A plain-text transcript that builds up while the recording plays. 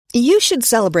You should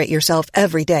celebrate yourself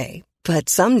every day, but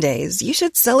some days you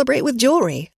should celebrate with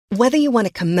jewelry. Whether you want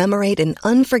to commemorate an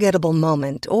unforgettable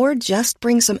moment or just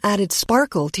bring some added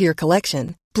sparkle to your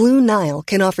collection, Blue Nile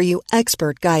can offer you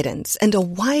expert guidance and a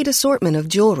wide assortment of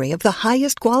jewelry of the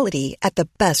highest quality at the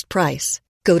best price.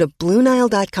 Go to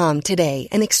BlueNile.com today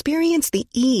and experience the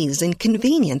ease and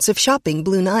convenience of shopping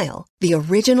Blue Nile, the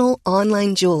original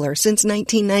online jeweler since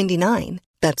 1999.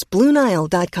 That's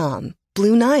BlueNile.com.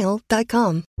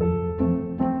 BlueNile.com.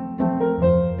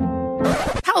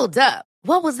 Hold up.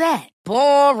 What was that?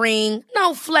 Boring.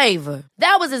 No flavor.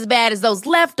 That was as bad as those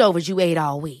leftovers you ate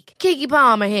all week. Keke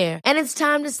Palmer here, and it's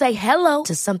time to say hello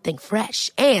to something fresh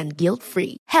and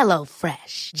guilt-free. Hello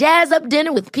Fresh. Jazz up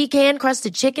dinner with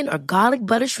pecan-crusted chicken or garlic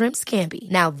butter shrimp scampi.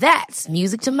 Now that's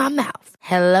music to my mouth.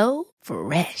 Hello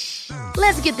Fresh.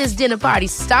 Let's get this dinner party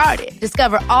started.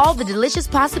 Discover all the delicious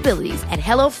possibilities at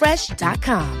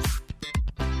HelloFresh.com.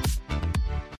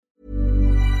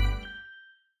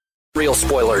 Real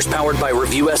spoilers powered by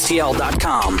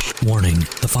ReviewSTL.com. Warning,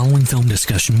 the following film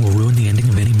discussion will ruin the ending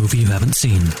of any movie you haven't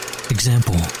seen.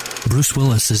 Example, Bruce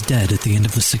Willis is dead at the end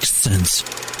of The Sixth Sense.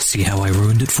 See how I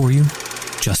ruined it for you?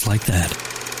 Just like that.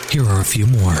 Here are a few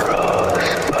more.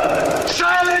 Rosebud.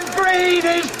 Silent breed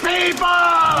is people!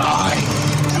 I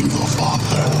am your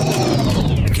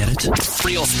father. Get it?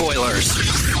 Real spoilers.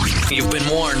 You've been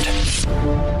warned.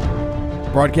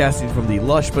 Broadcasting from the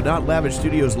lush but not lavish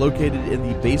studios located in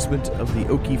the basement of the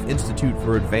O'Keefe Institute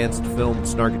for Advanced Film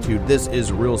Snarkitude, this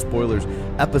is Real Spoilers,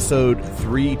 episode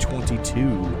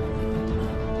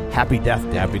 322. Happy Death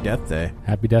Day. Happy Death Day.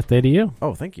 Happy Death Day to you.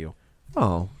 Oh, thank you.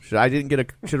 Oh, should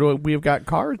we have got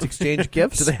cards, exchange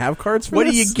gifts? Do they have cards for What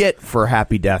this? do you get for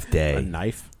Happy Death Day? A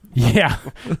knife? Yeah.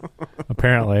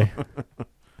 Apparently.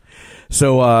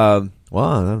 So,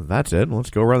 well, that's it. Let's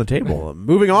go around the table.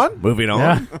 Moving on? Moving on.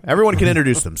 Yeah. Everyone can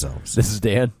introduce themselves. This is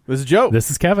Dan. This is Joe.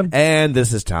 This is Kevin. And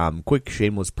this is Tom. Quick,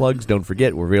 shameless plugs. Don't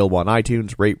forget, we're available on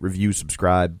iTunes. Rate, review,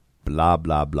 subscribe, blah,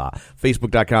 blah, blah.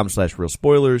 Facebook.com/Real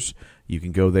Spoilers. You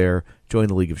can go there. Join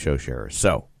the League of Show Sharers.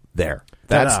 So, there.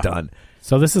 That's Ta-da. done.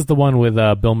 So this is the one with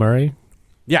Bill Murray?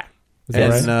 Yeah. Is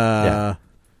that And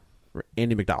right?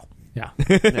 Andy McDowell. Yeah.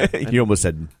 You almost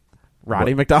said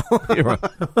Roddy McDowell.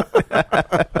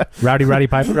 Roddy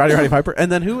Piper? Roddy Piper.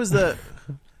 And then who was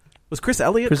was Chris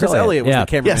Elliott? Chris Chris Elliott. Elliott was Yeah.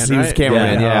 the cameraman, yes, he was right?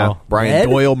 cameraman. Yeah. Yeah. Brian Ned?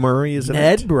 Doyle Murray is in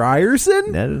Ned it.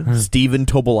 Ryerson? Ned. Stephen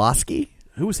Tobolowsky.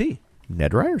 Who was he?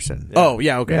 Ned Ryerson. Oh,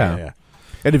 yeah, okay. Yeah. Yeah.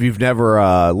 And if you've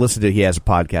never listened to it, he has a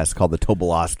podcast called the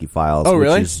Tobolowsky Files, Oh,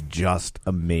 really? which is just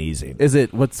amazing. Is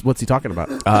it, what's he talking about?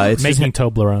 It's just, Making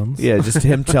Toblerones. yeah, just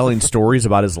him telling stories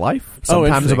about his life. Sometimes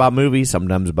interesting. about movies,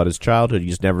 sometimes about his childhood. You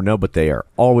just never know, but they are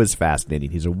always fascinating.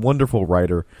 He's a wonderful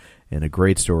writer and a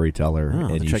great storyteller,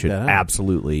 and you check should that out.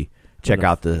 absolutely check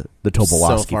out the Tobolowsky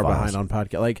So far Files. behind on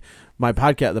podcast. Like, my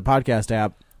podcast, the podcast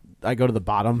app, I go to the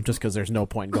bottom just because there's no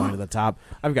point in going to the top.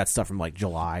 I've got stuff from, like,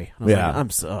 July. I was Yeah.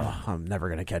 like, I'm never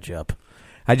going to catch up.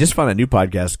 I just found a new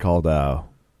podcast called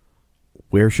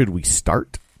Where Should We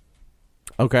Start?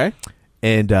 Okay.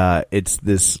 And it's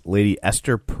this lady,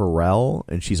 Esther Perel,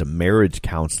 and she's a marriage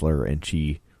counselor, and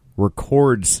she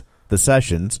records the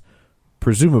sessions,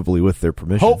 presumably with their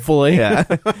permission. Hopefully. Yeah.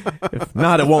 If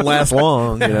not, it won't last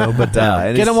long, you know. But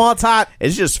and Get them while it's hot.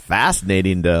 It's just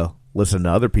fascinating to listen to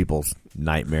other people's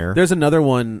nightmare. There's another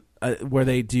one where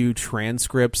they do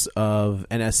transcripts of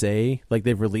NSA. Like,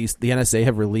 the NSA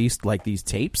have released, like, these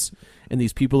tapes, and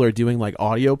these people are doing, like,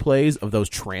 audio plays of those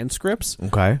transcripts.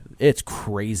 Okay. It's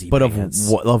crazy. But man.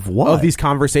 of what? Of these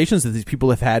conversations that these people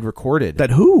have had recorded.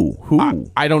 That who?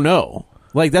 I don't know.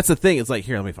 Like, that's the thing. It's like,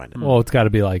 here, let me find it. Well, it's got to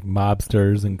be like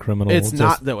mobsters and criminals. It's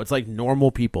not, though. It's like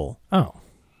normal people. Oh.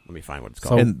 Let me find what it's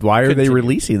called. And why are they Continue.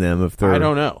 releasing them if they're... I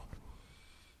don't know.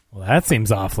 Well, that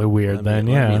seems awfully weird Let me- then,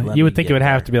 let yeah. me- let You me would think get it would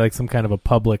have there. to be like some kind of a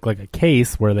public, like a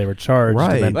case where they were charged. and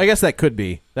Right. then- I guess that could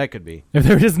be. That could be. if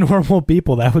they were just normal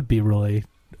people, that would be really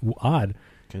odd.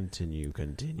 Continue.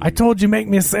 I told you make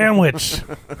me a sandwich.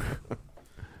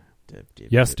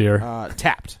 Yes, dear.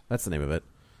 Tapped. That's the name of it.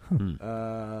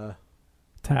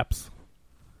 Taps.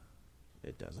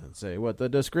 It doesn't say what the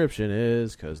description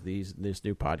is because this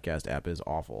new podcast app is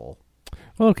awful.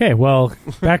 Okay, well,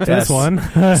 back to this one.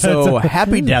 So,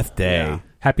 Happy Death Day. Yeah.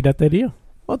 Happy Death Day to you.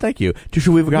 Well, thank you. Should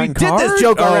we have gotten did cards? this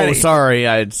joke already. Oh, sorry.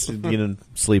 It's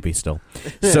sleepy still. So,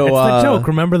 It's the joke.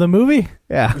 Remember the movie?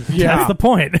 Yeah. That's the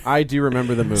point. I do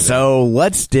remember the movie. So,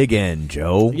 let's dig in,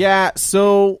 Joe. Yeah,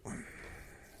 so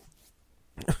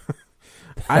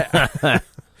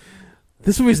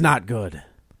this movie's not good.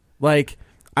 Like,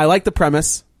 I like the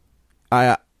premise.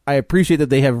 I appreciate that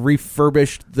they have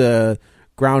refurbished the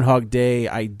Groundhog Day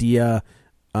idea.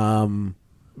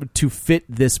 to fit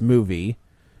this movie.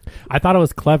 I thought it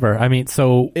was clever. I mean,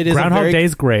 so It is Groundhog Day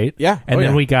is great. Yeah. And Oh,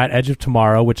 then yeah. we got Edge of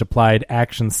Tomorrow, which applied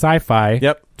action sci-fi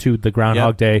Yep. to the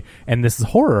Groundhog Day. And this is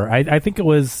horror. I think it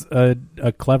was a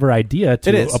clever idea It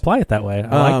to is. apply it that way.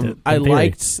 I liked it. I in theory.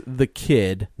 liked the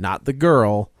kid, not the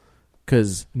girl,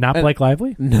 because Not Blake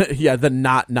Lively? yeah, the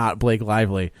not Blake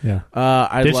Lively. Yeah.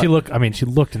 Did she look? I mean, she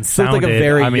looked and She looked sounded. like a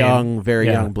very I mean, young, yeah.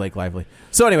 young Blake Lively.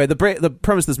 So anyway, the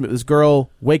premise of this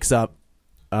girl wakes up.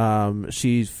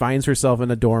 She finds herself in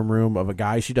a dorm room of a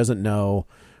guy she doesn't know,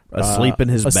 Asleep in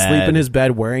his asleep bed. in his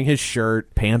bed, wearing his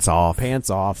shirt, Pants off.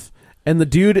 and the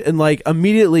dude, and like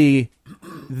immediately,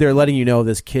 they're letting you know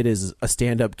this kid is a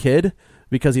stand-up kid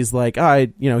because he's like,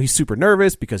 he's super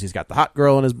nervous because he's got the hot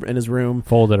girl in his room,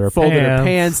 Folded her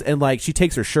pants, and like she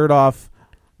takes her shirt off,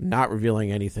 not revealing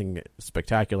anything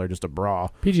spectacular, just a bra.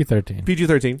 PG-13.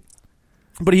 PG-13.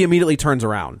 But he immediately turns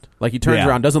around. Like, he turns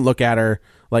around, doesn't look at her,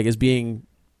 like, is being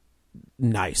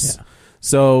nice. Yeah.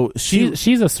 So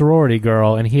She's a sorority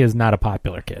girl, and he is not a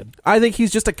popular kid. I think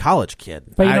he's just a college kid.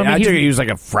 But you know, I he's- think he was like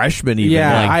a freshman. Even.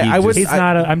 Yeah, like, I would- He's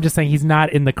not. I'm just saying he's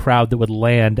not in the crowd that would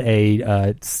land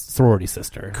a sorority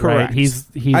sister. Correct. Right? He's.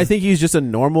 I think he's just a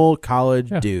normal college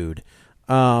dude.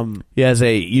 He has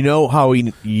a. You know how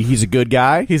he's a good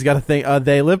guy. He's got a thing.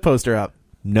 They Live poster up.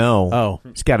 No. Oh.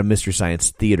 He's got a Mystery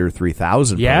Science Theater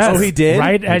 3000. Yes. poster. Oh, he did?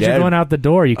 Right as He you're did. going out the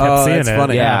door, you kept Oh, seeing that's it.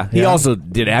 funny. Yeah, he also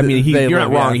did. I mean, They you're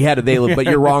not Live, wrong. yeah. He had a They Live, but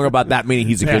you're wrong about that meaning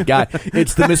he's a good guy.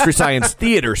 It's the Mystery Science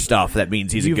Theater stuff that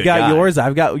means he's a You've good got guy. yours.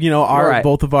 I've got our Right.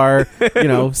 both of our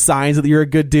signs that you're a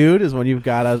good dude is when you've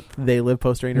got a They Live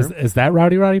poster in your room. Is that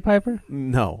Roddy Piper?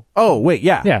 No. Oh wait,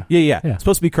 yeah. Yeah. It's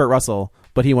supposed to be Kurt Russell,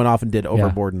 but he went off and did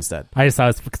Overboard instead. I just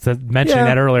saw mentioning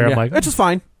that earlier. I'm like, which is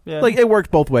fine. Like it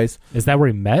worked both ways. is that where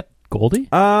he met Goldie?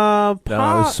 No, it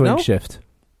was Swing Shift.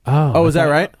 Oh, is that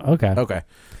right? Okay. Okay.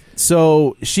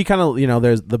 So she kind of,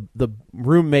 there's the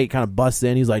roommate kind of busts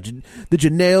in. He's like, "Did you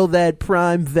nail that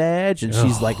prime veg?" And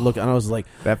she's like, "Look," and I was like,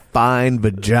 That fine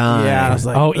vagina. "Yeah." I was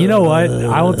like, Oh, you know what?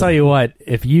 I will tell you what.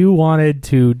 If you wanted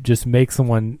to just make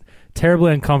someone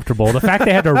terribly uncomfortable, the fact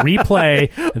they had to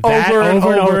replay that Over and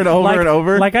over and over like, and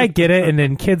over. Like, I get it, and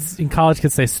then kids in college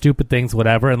could say stupid things,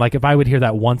 whatever. And like, if I would hear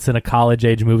that once in a college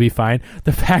age movie, fine.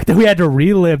 The fact that we had to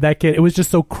relive that kid, it was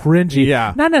just so cringy.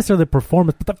 Yeah. Not necessarily the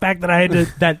performance, but the fact that I had to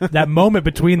that moment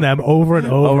between them over and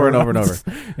over, Over and over and over.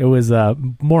 It was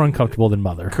more uncomfortable than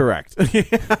Mother. Correct.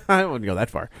 I wouldn't go that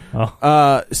far.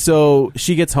 Oh. So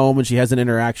she gets home and she has an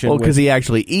interaction. Well, because with, he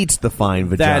actually eats the fine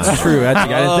vagina. that's true. I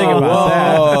didn't think about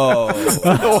that.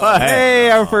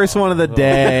 Hey, our first one of the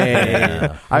day.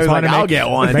 I was like, I'll get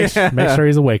one. Make sure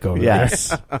he's awake over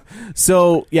Yes.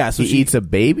 So He she eats a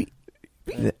baby.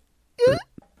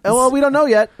 Oh, well, we don't know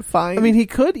yet. Fine. I mean, he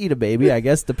could eat a baby, I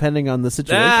guess, depending on the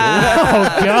situation.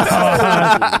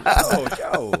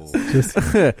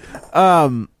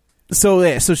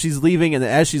 So she's leaving, and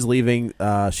as she's leaving,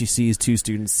 she sees two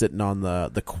students sitting on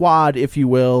the quad, if you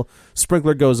will.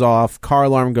 Sprinkler goes off, car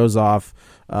alarm goes off,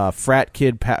 frat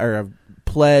kid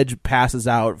pledge passes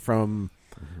out from,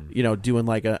 doing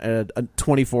like a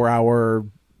 24-hour,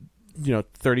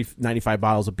 95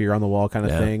 bottles of beer on the wall kind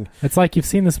of thing. It's like you've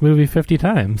seen this movie 50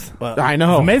 times. I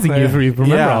know. It's amazing you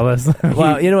remember all this.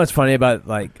 Well, you know what's funny about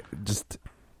just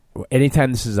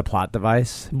anytime this is a plot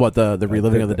device. What, the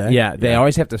reliving of the day? Yeah, they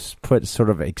always have to put sort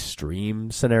of extreme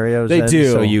scenarios. They in,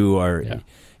 do. So you are,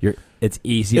 it's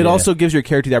easy. It to, also gives your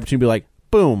character the opportunity to be like,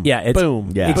 boom, yeah, it's,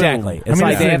 boom, yeah. exactly. boom. It's I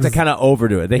mean, like they have to it's- kind of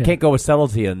overdo it. They Yeah. can't go with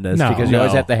subtlety in this No. because you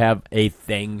always No. have to have a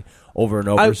thing over and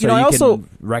over, I so you also can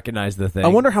recognize the thing. I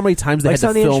wonder how many times they Like had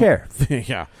to Sonny and film. Cher.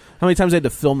 Yeah, how many times they had to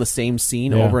film the same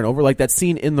scene Yeah. over and over, like that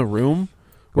scene in the room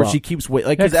where Well, she keeps like Yeah,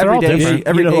 because 'cause they're all different.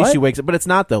 every You know day what? she wakes up, but it's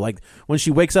not though. Like when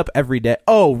she wakes up every day.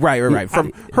 Oh, right.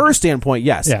 From her standpoint,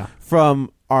 yes. Yeah.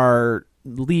 From our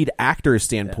lead actor's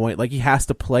standpoint, like he has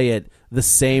to play it the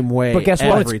same way But guess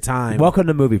what? every time. Welcome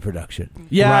to movie production.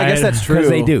 Yeah, I Right. guess that's true. Because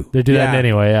they do. They do that Yeah.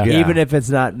 anyway, yeah. Yeah. Even if it's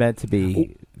not meant to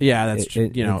be. Yeah, that's true.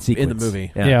 in In the sequence.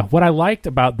 movie. Yeah. What I liked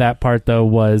about that part, though,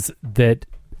 was that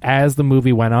as the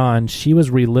movie went on, she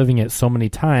was reliving it so many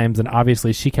times, and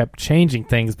obviously she kept changing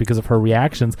things because of her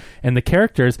reactions. And the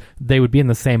characters, they would be in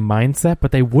the same mindset,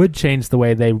 but they would change the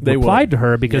way they replied would. to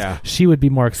her because Yeah. she would be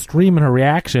more extreme in her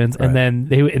reactions. And then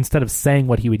they would, instead of saying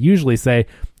what he would usually say,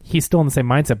 he's still in the same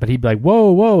mindset, but he'd be like,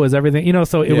 whoa, is everything,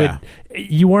 so it Yeah.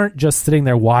 would, you weren't just sitting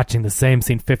there watching the same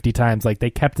scene 50 times. Like, they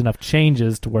kept enough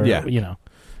changes to where, Yeah.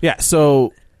 Yeah,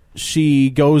 so she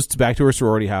goes back to her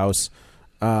sorority house.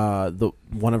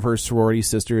 One of her sorority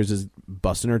sisters is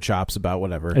busting her chops about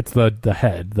whatever. It's the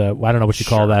head. I don't know what you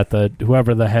call that.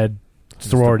 Whoever the head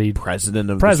sorority president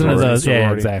of the sorority.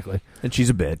 yeah, exactly. And she's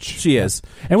a bitch. She is.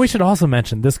 And we should also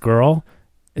mention this girl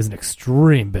is an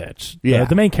extreme bitch. Yeah.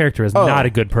 The main character is not a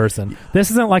good person.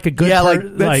 This isn't like a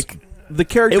good like the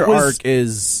character arc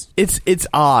is it's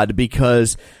odd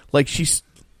because like she's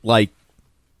like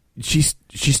she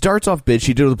starts off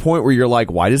bitchy to the point where you're like,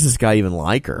 why does this guy even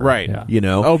like her? right. Yeah. You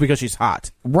know? Oh, because she's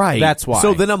hot. Right. That's why.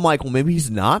 So then I'm like, well, maybe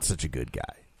he's not such a good guy.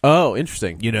 Oh,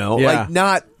 interesting. You know, Yeah.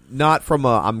 like not from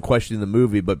a I'm questioning the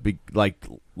movie, but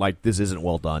like this isn't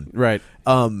well done. Right.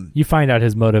 You find out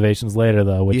his motivations later,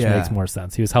 though, which Yeah. makes more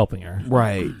sense. He was helping her.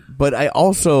 Right. But I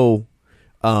also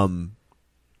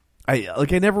I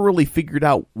never really figured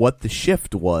out what the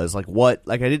shift was. I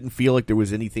didn't feel like there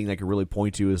was anything I could really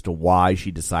point to as to why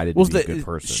she decided to be a good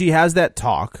person. She has that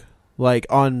talk like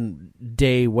on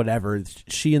day whatever.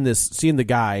 Seeing the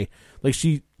guy, like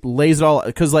she lays it all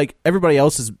because like everybody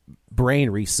else's brain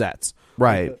resets.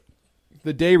 Right.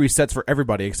 The day resets for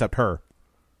everybody except her.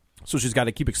 So she's got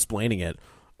to keep explaining it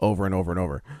over and over and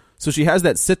over. So she has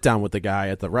that sit down with the guy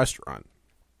at the restaurant.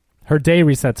 Her day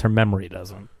resets, her memory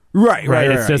doesn't. Right.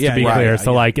 It's just to be clear.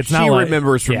 So like, it's not she like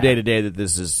remembers from yeah. day to day that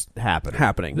this is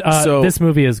happening. So this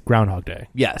movie is Groundhog Day.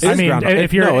 Yes. I is mean, Groundhog-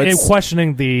 if you're it's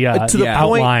questioning the to the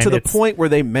outline, point to the point where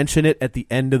they mention it at the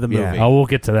end of the movie. Oh, we'll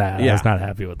get to that. I Yeah. was not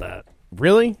happy with that.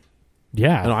 Really?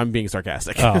 Yeah. No, I'm being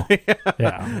sarcastic. Oh,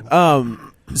 yeah.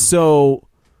 So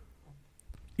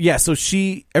yeah, so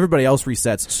everybody else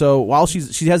resets. So while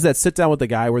she has that sit down with the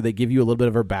guy where they give you a little bit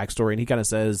of her backstory, and he kind of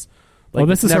says, like, well,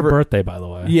 this is her birthday, by the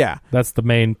way. Yeah, that's the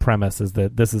main premise. Is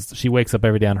that she wakes up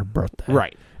every day on her birthday,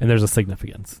 right? And there's a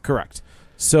significance. Correct.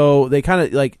 So they kind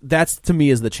of like that's to me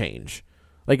is the change.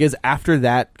 Like is after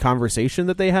that conversation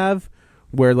that they have,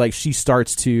 where like she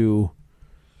starts to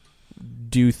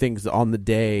do things on the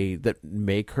day that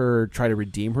make her try to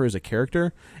redeem her as a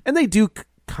character, and they do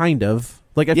kind of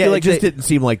like I feel like it just didn't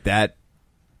seem like that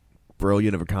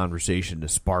brilliant of a conversation to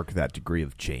spark that degree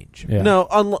of change. Yeah. No.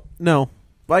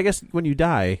 Well, I guess when you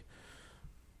die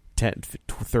 10,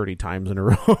 30 times in a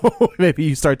row, maybe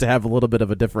you start to have a little bit of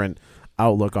a different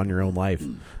outlook on your own life.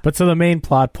 But so the main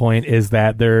plot point is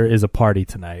that there is a party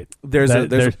tonight.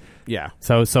 Yeah.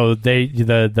 So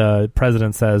the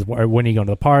president says, when are you going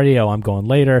to the party? Oh, I'm going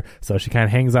later. So she kind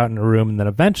of hangs out in her room, and then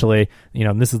eventually,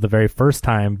 and this is the very first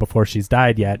time before she's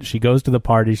died yet, she goes to the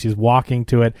party. She's walking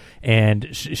to it,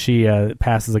 and she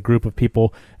passes a group of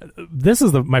people. This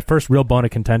is my first real bone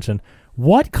of contention.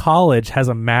 What college has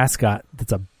a mascot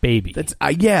that's a baby? That's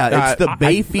it's the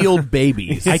Bayfield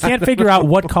Babies. I can't figure out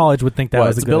what college would think that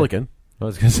was it's a a Billiken. I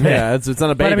was going to say. Yeah, it's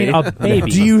not a baby. But I mean, a baby.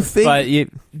 Do you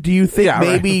think? Do you think Yeah,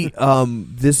 maybe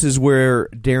this is where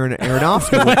Darren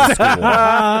Aronofsky went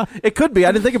to school? It could be.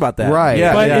 I didn't think about that. Right.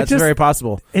 Yeah, But it's very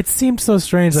possible. It seemed so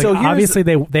strange. Like, So here's obviously,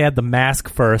 they had the mask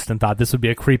first and thought this would be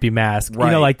a creepy mask.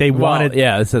 Right. Like they wanted.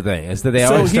 Yeah, that's the thing. Is that they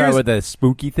So always start here's- with a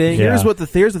spooky thing. Yeah.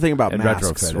 Here's the thing about And masks,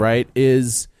 retrofit it. right?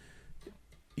 Is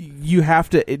you have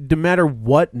to no matter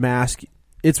what mask.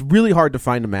 It's really hard to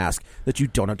find a mask that you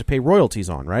don't have to pay royalties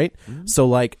on, right? Mm-hmm. So,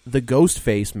 like the ghost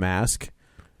face mask,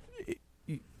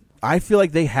 I feel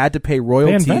like they had to pay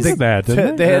royalties. They invented that,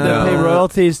 didn't They had to pay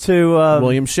royalties to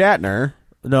William Shatner.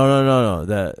 No.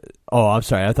 I'm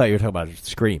sorry. I thought you were talking about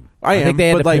Scream. I think am, they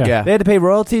had but to, like, they had to pay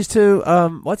royalties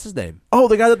to what's his name? Oh,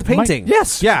 the guy with the painting.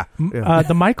 Yes. Yeah.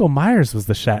 The Michael Myers was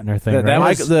the Shatner thing, That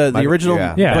right? was- the original,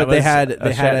 Yeah. but That they was had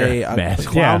a Shatner a mask.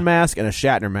 clown Yeah. mask and a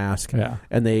Shatner mask, Yeah.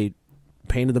 and they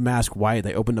painted the mask white.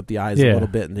 They opened up the eyes Yeah. a little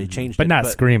bit, and they changed but it. not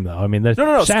Scream, though. I mean,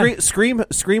 No. Shat-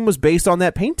 Scream was based on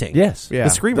that painting. Yes. Yeah.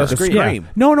 The Screamer. The Scream. Scream. Yeah.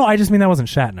 No. I just mean that wasn't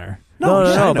Shatner.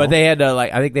 No. But they had to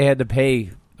I think they had to pay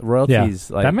royalties.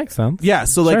 Yeah, that makes sense. Yeah,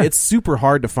 so like Sure. it's super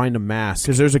hard to find a mask.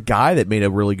 Because there's a guy that made a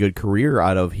really good career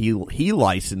out of he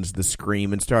licensed the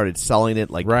Scream and started selling it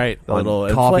like Right. A on little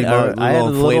coffee mug, I had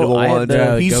little inflatable one.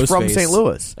 the He's Ghost from face. St.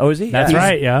 Louis. Oh, is he? That's Yeah.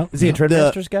 right. Yeah. Is he a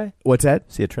Trendmasters guy? What's that?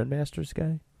 Is he a Trendmasters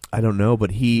guy? I don't know,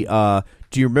 but he.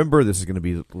 Do you remember? This is going to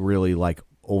be really like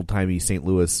old timey St.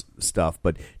 Louis stuff.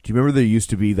 But do you remember there used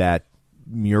to be that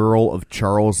mural of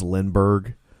Charles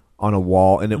Lindbergh on a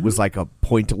wall, and it was like a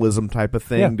pointillism type of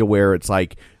thing, to where it's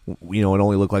like it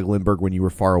only looked like Lindbergh when you were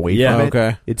far away Yeah. from it.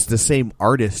 Okay. It's the same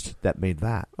artist that made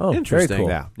that. Oh, Interesting. Very cool.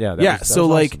 Yeah. Yeah. Yeah, that so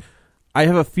was like awesome. I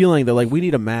have a feeling that like we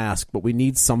need a mask, but we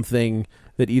need something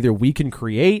that either we can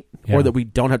create Yeah. or that we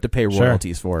don't have to pay Sure.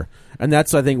 royalties for. And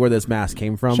that's I think where this mask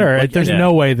came from. Sure. Like, There's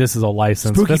no way this is a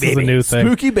license. Spooky This is a baby. new thing.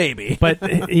 Spooky baby.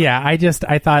 But yeah, I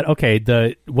thought,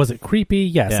 okay, was it creepy?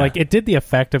 Yes. Yeah. Like it did the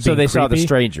effect of So being they creepy. saw the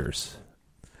strangers.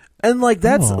 And like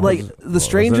that's Oh. like the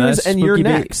strangers and Spooky you're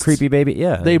next. creepy baby.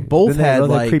 Yeah, They both Didn't had, really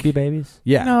like- creepy babies.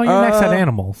 Yeah. No, your next had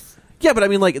animals. Yeah, but I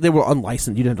mean, like, they were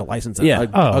unlicensed. You didn't have to license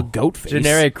a goat face.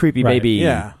 Generic creepy Right. baby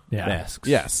Yeah. masks.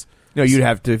 Yes. No, you'd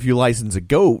have to, if you license a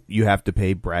goat, you have to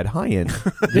pay Brad Hyan.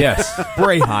 Yes.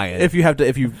 Bray Hyan.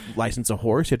 If you license a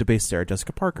horse, you have to pay Sarah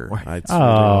Jessica Parker.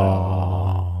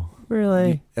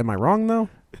 Really? Am I wrong though?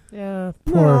 Yeah.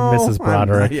 Poor Mrs.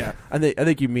 Broderick. Yeah, I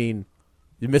think you mean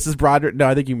Mrs. Broderick. No,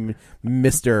 I think you mean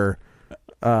Mr.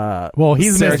 Well,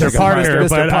 he's Sarah Mr. Jessica Parker, Mr.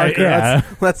 but Parker. yeah.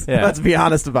 Let's be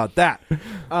honest about that.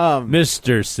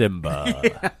 Mr.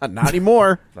 Simba. Not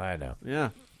anymore. I know.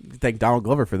 Yeah, thank Donald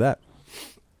Glover for that.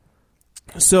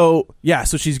 So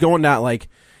she's going down, like,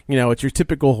 you know, it's your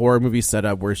typical horror movie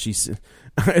setup where she's.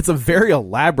 It's a very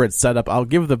elaborate setup. I'll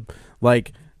give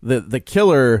the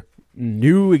killer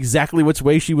knew exactly which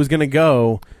way she was going to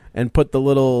go and put the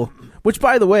little. Which,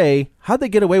 by the way, how'd they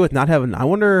get away with not having? I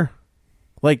wonder.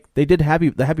 Like, they did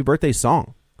the happy birthday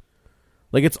song.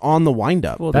 Like, it's on the wind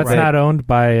up. Well, that's not owned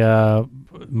by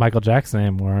Michael Jackson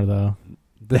anymore, though.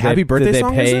 The happy birthday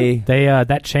song. They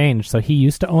that changed. So he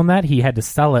used to own that. He had to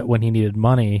sell it when he needed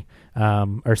money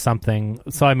or something.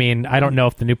 So I mean, I don't know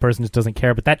if the new person just doesn't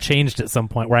care, but that changed at some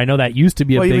point where I know that used to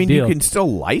be a big deal. You can still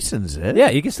license it. Yeah,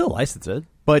 you can still license it.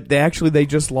 But they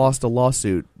just lost a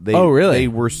lawsuit. Oh, really? They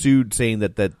were sued saying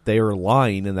that they are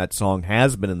lying and that song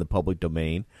has been in the public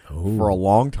domain for a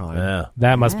long time. Yeah.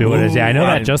 That must be what it is. Yeah, I know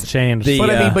that just changed.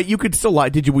 But you could still lie.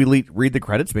 Did we read the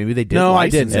credits? Maybe they did. No, I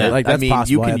license didn't. it. Like, that's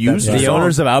possible. You can use The song.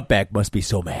 owners of Outback must be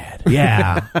so mad.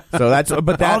 Yeah. So that's all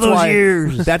those why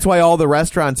years. That's why all the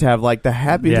restaurants have like the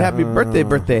happy birthday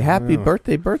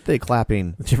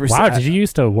clapping. Wow, did you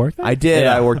used to work there? I did.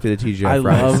 Yeah. I worked at a TGI I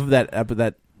Fridays. love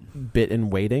that bit in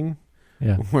Waiting.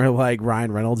 Yeah. Where, like,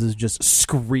 Ryan Reynolds is just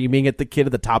screaming at the kid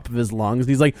at the top of his lungs.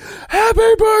 He's like,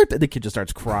 "Happy birthday!" The kid just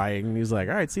starts crying. And he's like,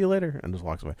 "All right, see you later," and just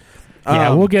walks away.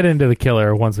 Yeah, we'll get into the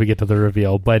killer once we get to the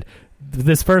reveal. But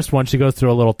this first one, she goes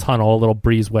through a little tunnel, a little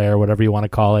breezeway, or whatever you want to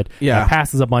call it. Yeah. And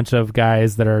passes a bunch of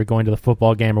guys that are going to the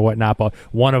football game or whatnot. But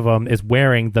one of them is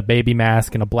wearing the baby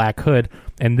mask and a black hood.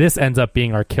 And this ends up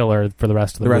being our killer for the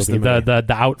rest of the movie. The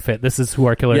outfit. This is who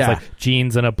our killer is. Like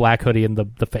jeans and a black hoodie and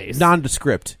the face.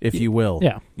 Nondescript, if you will.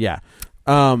 Yeah. Yeah.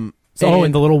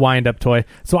 And the little wind-up toy.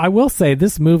 So I will say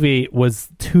this movie was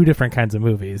two different kinds of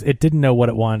movies. It didn't know what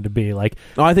it wanted to be. Like,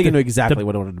 I think it knew exactly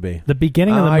what it wanted to be. The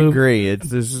beginning of the movie. I agree.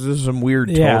 This is some weird.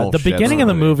 The beginning of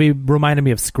the movie reminded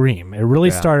me of Scream. It really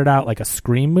started out like a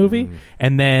Scream movie,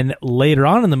 and then later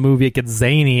on in the movie, it gets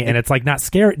zany and it's like not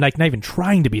scary, like not even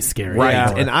trying to be scary. Right.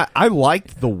 Yeah. And I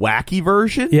liked the wacky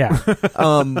version. Yeah.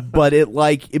 But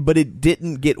it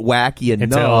didn't get wacky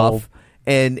enough.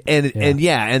 And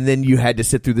then you had to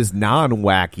sit through this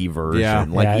non-wacky version.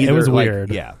 Yeah. It was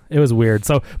weird. It was weird.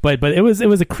 So, but it was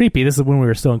a creepy. This is when we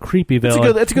were still in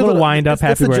Creepyville. It's a good little wind up.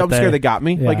 That's Happy the birthday. jump scare that got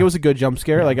me. Yeah. Like, it was a good jump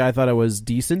scare. Like, I thought it was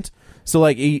decent. So,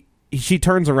 like, she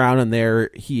turns around and there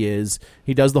he is.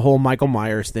 He does the whole Michael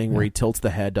Myers thing where he tilts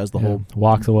the head, does the whole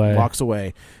walks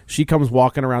away. She comes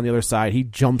walking around the other side. He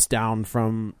jumps down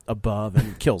from above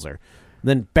and kills her.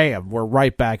 Then, bam, we're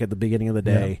right back at the beginning of the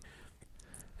day. Yeah.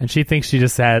 And she thinks she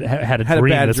just had a dream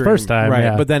bad this dream. first time. Right?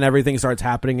 Yeah. But then everything starts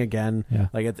happening again. Yeah.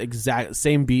 Like, it's exact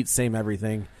same beat, same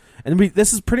everything. And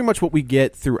this is pretty much what we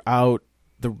get throughout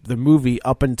the movie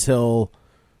up until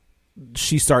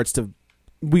she starts to.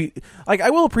 I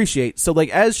will appreciate. So,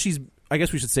 like, I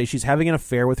guess we should say she's having an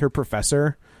affair with her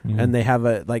professor, and they have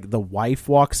the wife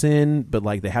walks in, but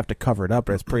like they have to cover it up.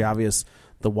 But it's pretty obvious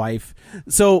the wife.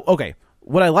 So, okay,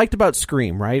 what I liked about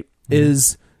Scream, right,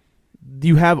 is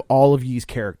you have all of these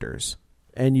characters,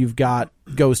 and you've got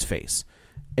Ghostface,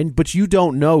 but you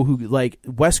don't know who. Like,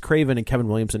 Wes Craven and Kevin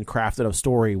Williamson crafted a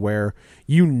story where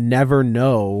you never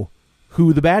know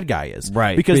who the bad guy is,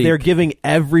 right? Because they're giving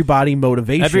everybody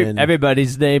motivation.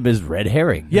 Everybody's name is Red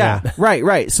Herring. Yeah.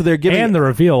 Right. So they're giving, and the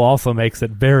reveal also makes it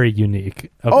very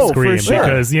unique of Scream, for sure.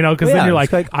 because then you're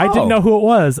like, I didn't know who it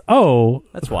was. Oh,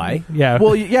 that's why. Yeah.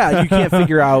 Well, yeah, you can't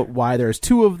figure out why there's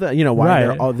two of them. You know, why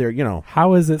they're all there. You know,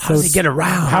 how is it? How do they get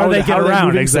around? How do they get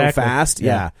around exactly so fast?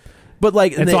 Yeah. But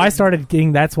like, so I started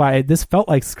getting. That's why this felt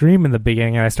like Scream in the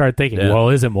beginning, and I started thinking, well,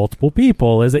 is it multiple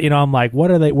people? Is it? I'm like,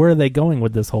 what are they? Where are they going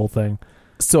with this whole thing?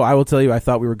 So I will tell you, I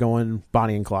thought we were going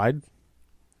Bonnie and Clyde.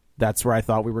 That's where I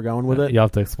thought we were going with it. You'll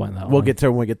have to explain that. We'll get to it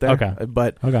when we get there. Okay.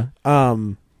 But okay.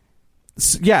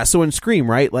 So in Scream,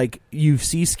 right? Like, you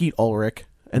see Skeet Ulrich,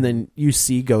 and then you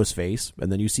see Ghostface,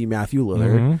 and then you see Matthew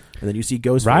Lillard, and then you see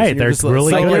Ghostface. Right. They're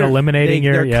really good at eliminating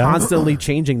They're constantly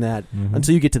changing that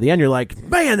until you get to the end. You're like,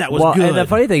 man, that was good. And the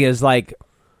funny thing is, like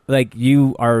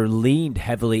you are leaned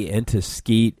heavily into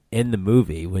Skeet in the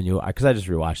movie when you, because I just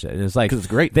rewatched it, and it's like, because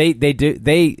it's great. They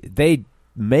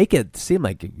make it seem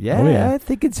like, I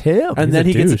think it's him. And He's then a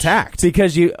he gets douche. attacked.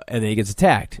 and then he gets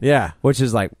attacked. Yeah. Which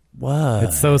is like, what?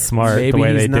 It's so smart Maybe the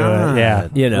way he's they do not. it. Yeah.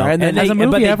 You know, Right, and then has a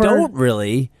movie but they ever- don't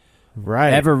really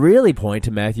Right. ever really point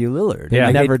to Matthew Lillard. Yeah.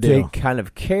 Like, Never they do. kind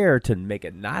of care to make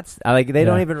it not like they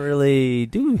don't even really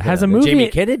do. Has a him. movie- Jamie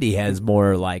Kennedy has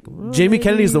more like Jamie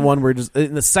Kennedy's the one where just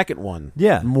in the second one.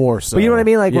 More so. But you know what I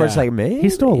mean? Like where it's Yeah. like, man,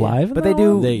 He's still alive, but they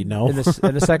do. They know. in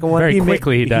the second one. Very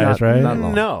quickly he dies, right? Not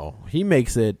long. No, he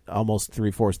makes it almost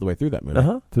 3/4 of the way through that movie.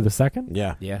 Uh-huh. Through the second?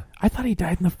 Yeah. Yeah. I thought he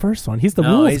died in the first one. He's the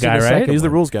No, rules he's in guy, the right? second He's the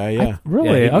one. rules guy. Yeah.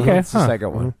 Really? Yeah, Okay. It's the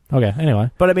second one. Okay. Anyway.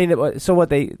 But I mean, so what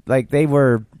they like? They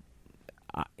were,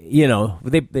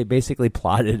 they basically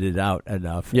plotted it out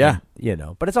enough. Yeah.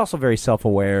 And, but it's also very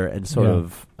self-aware and sort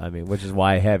of. I mean, which is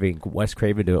why having Wes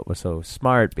Craven do it was so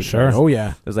smart. Because Sure. Oh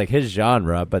yeah. it was like his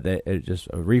genre, but it just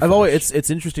a refresh. I've always it's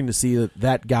interesting to see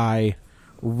that guy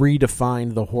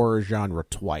redefined the horror genre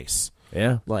twice.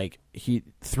 yeah. Like he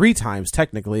 3 times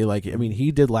technically. Like I mean,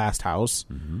 he did Last House,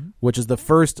 which is the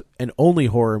first and only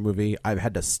horror movie I've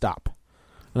had to stop.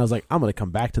 And I was like, I'm going to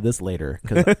come back to this later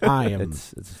because I am.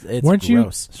 it's Weren't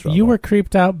gross. you were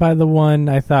creeped out by the one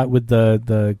I thought with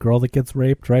the girl that gets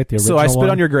raped, right? The original So I Spit one?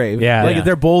 on Your Grave. Yeah. Like Yeah.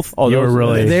 they're both. You were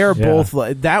really- They are yeah.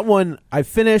 both. That one I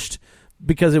finished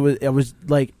because it was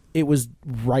like it was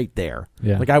right there.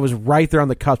 Yeah. Like I was right there on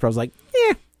the cusp. I was like,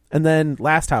 eh. And then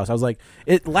Last House, I was like,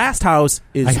 Last House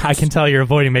is I can tell you're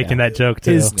avoiding making that joke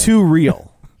too. is too real.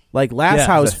 Like Last Yeah.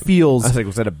 House feels. I was like,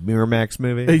 was that a Miramax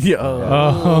movie? Yeah,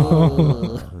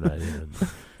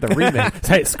 The remake.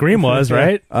 Hey, Scream was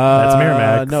right. That's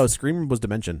Miramax. No, Scream was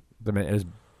Dimension. It was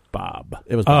Bob.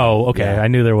 It was. Oh, okay. Yeah. I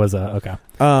knew there was a okay.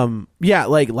 Yeah,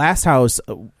 like Last House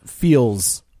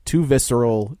feels too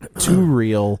visceral, too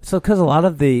real. So, because a lot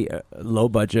of the low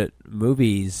budget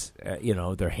movies, they're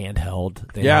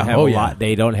handheld. They Yeah. don't have Oh, a yeah. lot.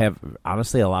 They don't have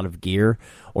honestly a lot of gear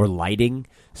or lighting.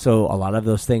 So a lot of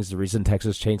those things, the reason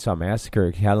Texas Chainsaw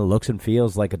Massacre kind of looks and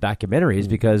feels like a documentary is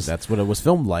because That's what it was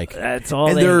filmed like. that's all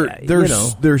And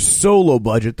they're so low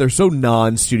budget, they're so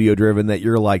non-studio driven that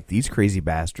you're like, these crazy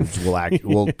bastards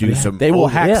will do some. They will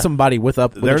hack somebody with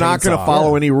They're not going to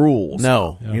follow any rules.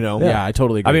 No. you know. Yeah, I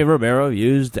totally agree. I mean, Romero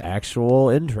used actual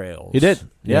entrails. He did.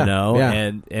 Yeah. Yeah.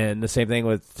 And the same thing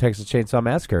with Texas Chainsaw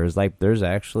Massacre is like there's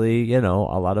actually a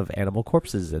lot of animal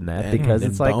corpses in that because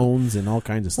and it's like bones and all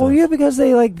kinds of stuff. well, yeah, because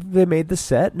they made the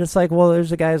set and it's like, well,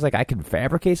 there's a guy who's like, I can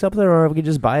fabricate something or we can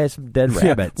just buy some dead Yeah,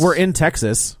 rabbits. we're in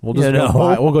Texas. We'll just You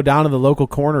we'll go down to the local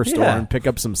corner store Yeah. and pick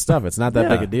up some stuff. It's not that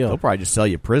big a They'll deal. probably just sell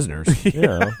you prisoners.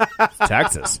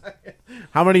 Texas.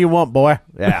 How many you want, boy?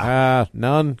 Yeah.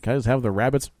 None. Can I just have the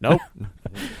rabbits? Nope.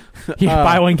 You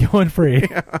buy one get one free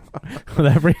with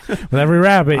every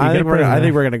rabbit. You I get think a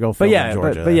prisoner. we're gonna go. but Film in yeah,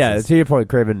 Georgia. but yeah, That's- to your point,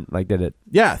 Craven did it.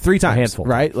 yeah, 3 times, handful.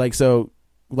 right? Like so,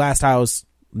 Last House,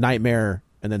 Nightmare,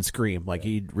 and then Scream. Like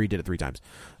he redid it 3 times.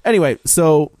 Anyway,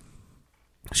 so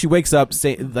she wakes up.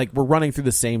 Like we're running through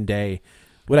the same day.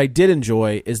 What I did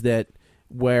enjoy is that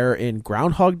where in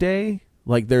Groundhog Day,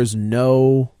 like there's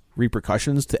no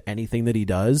repercussions to anything that he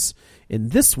does. In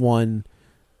this one,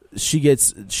 she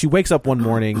wakes up one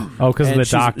morning. Oh, 'cause of and the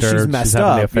she's- doctor She's she's messed having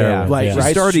the up. affair Yeah, with, like yeah. She's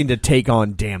right? starting to take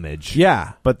on damage.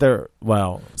 Yeah. But her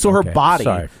body.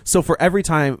 Sorry. So for every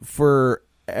time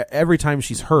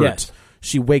she's hurt, Yes.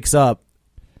 she wakes up,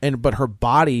 but her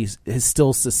body has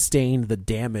still sustained the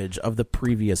damage of the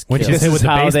previous When kill. she's hit with the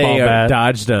how baseball they bat.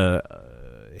 dodged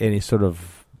any sort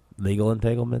of legal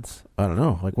entanglements I don't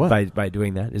know, like what? by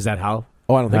doing that. Is that how?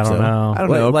 Oh, I don't think I don't so. know. I don't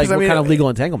Like- know. Like 'cause I what mean, kind of legal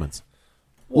entanglements?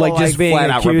 like just being flat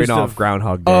out ripping accused off of-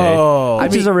 Groundhog Day. Oh, I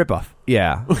Which mean, is a ripoff.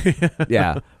 yeah,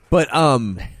 yeah. But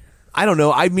I don't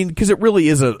know. I mean, because it really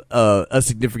is a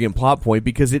significant plot point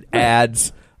because it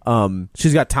adds.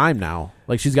 she's got time now.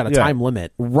 Like she's got a Yeah. time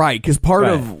limit. Right, because part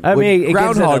Right. of I mean, it gives it a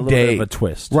Groundhog little Day bit of a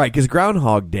twist. Right, because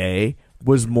Groundhog Day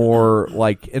was more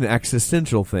like an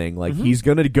existential thing. Like he's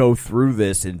going to go through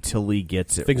this until he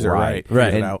gets it Figures it right. right.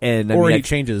 And, Figures it out. and I Or mean, he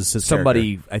changes his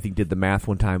somebody I think did the math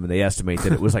one time, and they estimate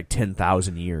that it was like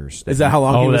 10,000 years. Is that how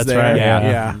long Oh, he was that's there? right,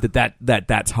 Yeah, yeah.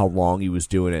 that's how long he was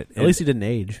doing it. At least he didn't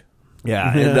age.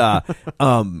 Yeah,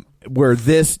 and where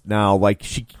this now, like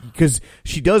because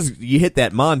she does, you hit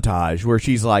that montage where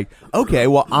she's like, okay,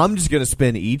 well, I'm just gonna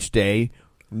spend each day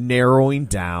narrowing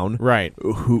down, Right.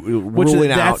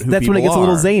 ruling out who that's when it people gets a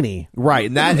little are. zany. Right,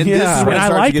 and this Yeah. is when And it I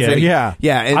starts like to get it. zany. Yeah.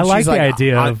 yeah. And I like she's the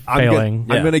idea of failing.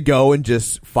 I'm gonna go and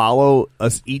just follow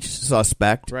each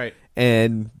suspect, Right.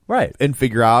 and Right. and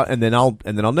figure out, and then I'll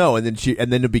know, and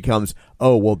then it becomes,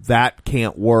 oh well, that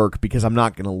can't work because I'm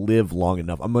not gonna live long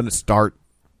enough. I'm gonna start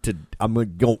to I'm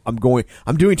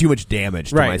doing too much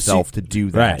damage to Right. myself to do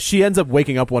that. She ends up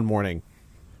waking up one morning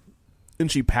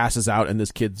and she passes out, and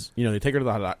this kid's, they take her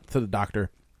to the doctor.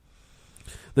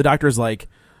 The doctor's like,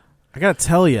 I gotta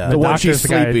tell you, the one she's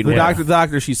sleeping with. The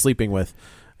doctor she's sleeping with.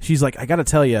 She's like, I gotta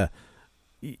tell you,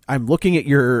 I'm looking at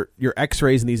your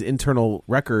X-rays and these internal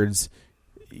records.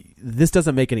 This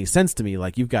doesn't make any sense to me.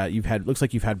 Like looks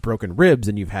like you've had broken ribs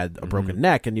and you've had a broken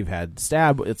neck and you've had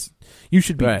stab. You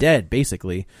should be dead,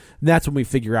 basically. And that's when we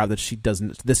figure out that she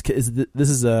doesn't. This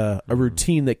is a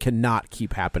routine that cannot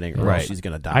keep happening, or else she's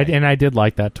gonna die. I did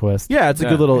like that twist. Yeah, it's a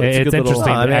good little. It's interesting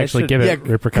to actually give it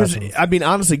repercussions. I mean,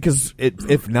 honestly, because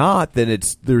if not, then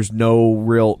there's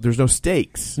no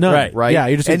stakes. No, right? Yeah,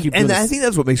 you're just gonna keep. And I think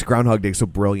that's what makes Groundhog Day so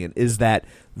brilliant is that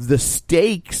the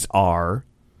stakes are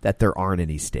that there aren't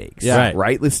any stakes. Yeah.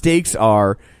 Right? The stakes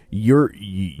are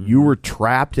you were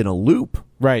trapped in a loop.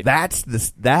 Right. That's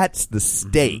the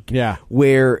stake. Yeah.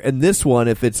 Where in this one,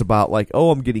 if it's about like,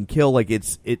 oh, I'm getting killed, like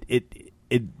it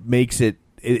makes it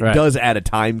does add a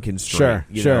time constraint.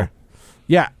 Sure.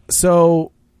 Yeah.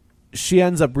 So she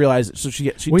ends up realizing. So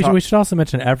we should also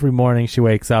mention every morning she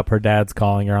wakes up, her dad's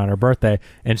calling her on her birthday,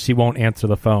 and she won't answer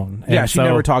the phone. And she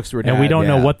never talks to her dad. And we don't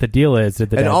know what the deal is.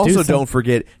 Did the and dad also don't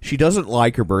forget, she doesn't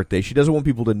like her birthday. She doesn't want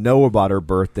people to know about her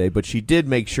birthday, but she did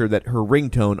make sure that her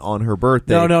ringtone on her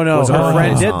birthday. No. Was Her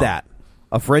friend did that.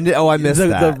 A friend did? Oh, I missed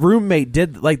that. The roommate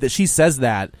did like that. She says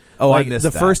that. Oh, like, I missed the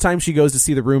that. first time she goes to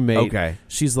see the roommate. Okay.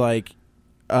 She's like,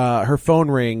 her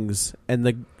phone rings, and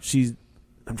I'm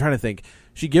trying to think.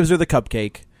 She gives her the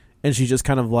cupcake. And she's just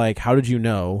kind of like, how did you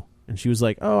know? And she was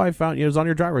like, oh, I found it was on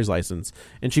your driver's license.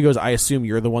 And she goes, I assume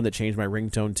you're the one that changed my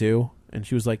ringtone too. And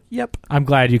she was like, yep. I'm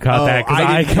glad you caught that because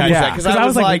I didn't catch that, 'cause I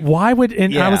was like, why would?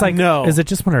 And I was like, no. Is it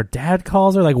just when her dad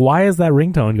calls her? Like, why is that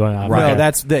ringtone going on? Right. No,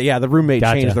 that's the roommate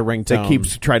changed the ringtone. That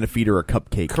keeps trying to feed her a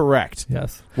cupcake. Correct.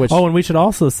 Yes. And we should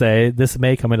also say this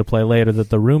may come into play later that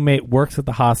the roommate works at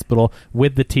the hospital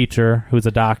with the teacher who's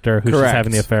a doctor who she's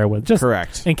having the affair with. Just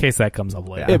correct. In case that comes up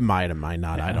later. It might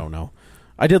not. Yeah. I don't know.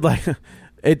 I did like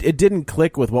it didn't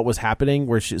click with what was happening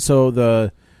where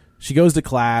she goes to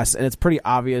class and it's pretty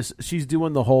obvious she's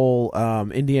doing the whole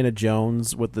Indiana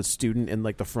Jones with the student in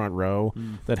like the front row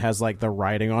that has like the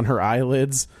writing on her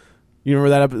eyelids. You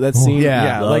remember that scene?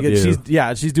 Yeah, like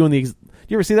she's doing the.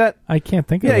 You ever see that? I can't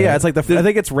think of it. Yeah, it's like I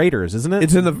think it's Raiders, isn't it?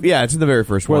 It's in the very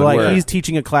first one. Where he's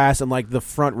teaching a class and like the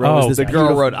front row is this the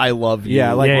girl wrote "I love you."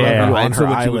 Yeah, like on so her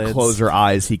that she would close her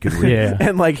eyes, he could read. Yeah.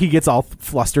 And like he gets all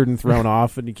flustered and thrown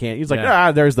off, and he can't. He's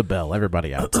like, there's the bell.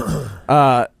 Everybody out.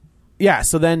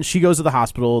 So then she goes to the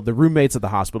hospital. The roommate's at the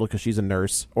hospital because she's a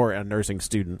nurse or a nursing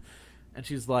student, and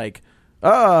she's like,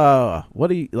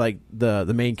 what are you, like the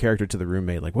main character to the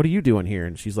roommate, like, what are you doing here?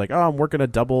 And she's like, oh, I'm working a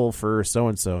double for so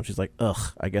and so. She's like, ugh,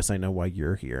 I guess I know why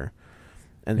you're here.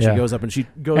 And she goes up and she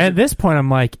goes. And at this point,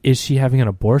 I'm like, is she having an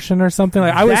abortion or something?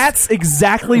 Like, that's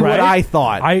exactly what I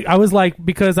thought. I was like,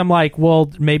 because I'm like,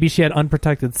 well, maybe she had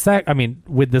unprotected sex. I mean,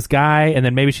 with this guy, and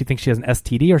then maybe she thinks she has an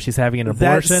STD or she's having an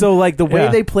abortion. So like the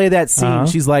way they play that scene,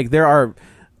 she's like,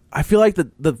 I feel like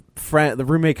the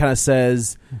roommate kind of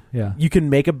says, you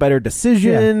can make a better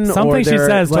decision. Yeah. Something she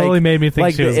says totally made me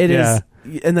think she was,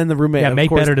 and then the roommate,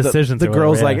 make better decisions. The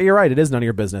girl's like, you're right, it is none of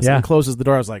your business. Yeah. And closes the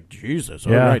door. I was like, Jesus,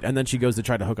 all right. And then she goes to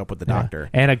try to hook up with the doctor.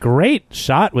 And a great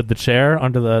shot with the chair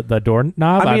under the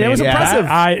doorknob. I mean, it was impressive.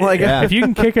 If you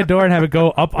can kick a door and have it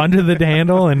go up under the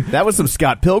handle, and that was some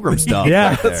Scott Pilgrim stuff.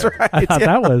 Yeah, that's right. I thought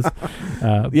that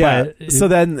was. So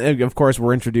then, of course,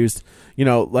 we're introduced.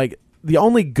 Like, the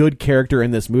only good character in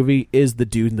this movie is the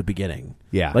dude in the beginning.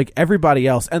 Yeah. Like, everybody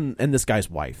else, and this guy's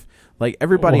wife. Like,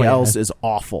 everybody else is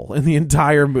awful in the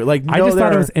entire movie. Like, I just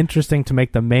thought it was interesting to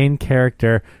make the main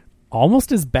character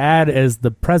almost as bad as the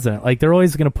president. Like, they're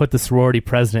always going to put the sorority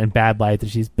president in bad light, that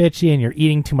she's bitchy and you're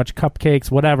eating too much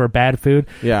cupcakes, whatever, bad food.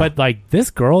 Yeah. But, like,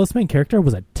 this girl, this main character,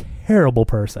 was a terrible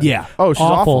person. Yeah. Oh, she's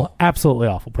awful. Absolutely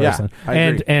awful person. Yeah, I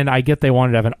agree. And I get they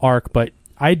wanted to have an arc, but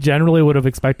I generally would have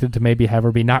expected to maybe have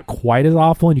her be not quite as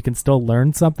awful and you can still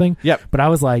learn something. Yep. But I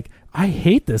was like, I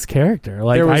hate this character.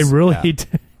 Like, I really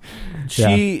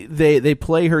They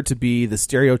play her to be the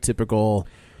stereotypical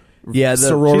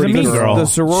sorority she's a mean girl. The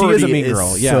sorority she is a mean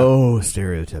girl. Is so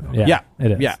stereotypical. Yeah,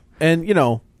 it is. Yeah. And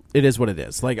it is what it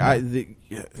is. Like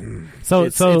it's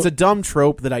a dumb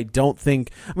trope that I don't think.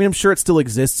 I mean, I'm sure it still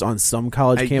exists on some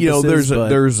college campuses.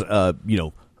 There's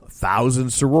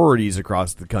 1,000 sororities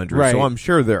across the country, right. so I'm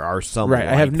sure there are some. Right,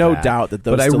 I have no doubt that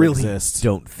those. But still I really exist.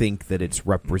 don't think that it's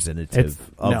representative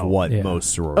of what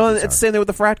most sororities. Oh, it's the same thing with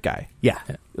the frat guy. Yeah,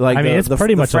 like I mean, it's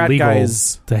pretty much illegal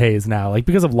to haze now, like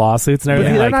because of lawsuits and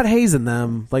everything. But they're not hazing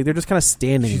them; like they're just kind of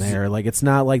standing there. Like it's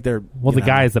not like they're. Well, the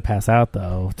guys that pass out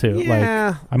though, too. Yeah,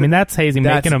 like, I mean, that's hazing,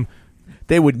 making them.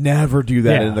 They would never do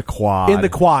that in the quad. In the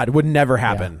quad would never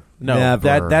happen. No,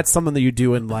 Never. that's something that you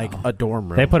do in like a dorm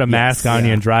room. They put a mask on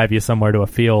you and drive you somewhere to a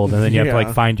field, and then you have to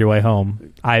like find your way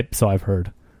home. So I've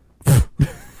heard.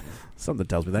 Something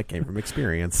tells me that came from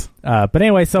experience. But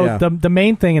anyway, so the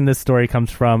main thing in this story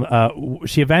comes from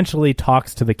she eventually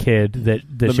talks to the kid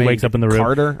that she wakes up in the room.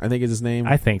 Carter, I think is his name.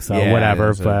 I think so. Yeah,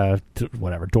 whatever,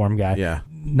 whatever. Dorm guy. Yeah,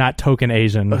 not token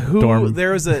Asian. Dorm.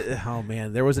 There was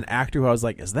an actor who I was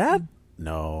like, is that?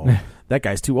 No, that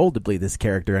guy's too old to play this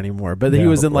character anymore. But he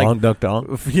was in like Long Duck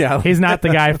Dong. Yeah, he's not the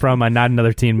guy from Not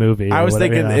Another Teen Movie. I was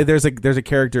whatever, thinking there's a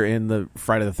character in the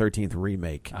Friday the 13th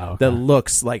remake that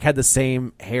looks like had the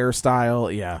same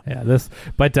hairstyle. Yeah.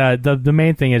 But the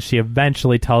main thing is she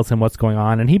eventually tells him what's going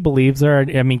on, and he believes her.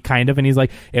 I mean, kind of, and he's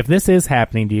like, if this is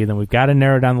happening to you, then we've got to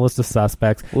narrow down the list of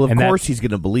suspects. Well, of course he's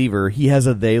going to believe her. He has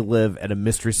They Live at a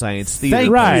Mystery Science Theater.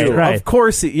 Right. Of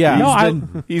course,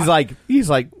 He's like,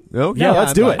 okay, yeah,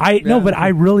 let's do it. But I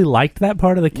really liked that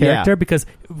part of the character because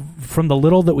from the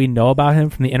little that we know about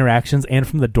him, from the interactions and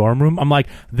from the dorm room, I'm like,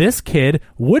 this kid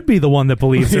would be the one that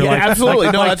believes her. Yeah, absolutely.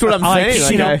 That's what I'm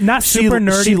saying. Not super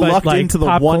nerdy, she but lucked like into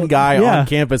the one guy on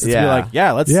campus to be like,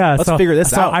 let's figure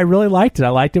this out. So I really liked it. I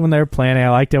liked it when they were planning. I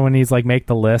liked it when he's like, make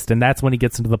the list, and that's when he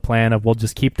gets into the plan of, we'll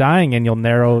just keep dying and you'll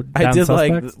narrow down I did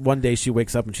suspects. like one day she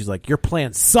wakes up and she's like, your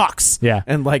plan sucks. Yeah.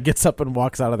 And like gets up and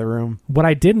walks out of the room. What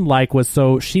I didn't like was,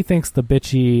 so she thinks the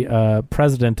bitchy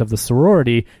president of the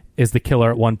sorority is the killer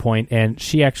at one point, and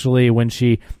she actually, when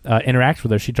she interacts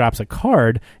with her, she drops a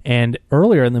card, and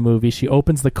earlier in the movie she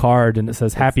opens the card and it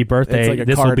says, happy birthday, like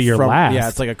this will be your last. Yeah,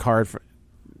 it's like a card for,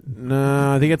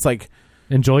 no, I think it's like,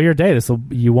 enjoy your day,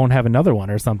 you won't have another one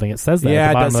or something. It says that at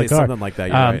the bottom of the card. Something like that.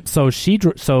 You're right. So she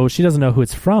doesn't know who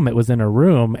it's from. It was in her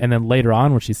room, and then later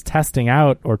on when she's testing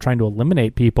out or trying to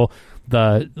eliminate people,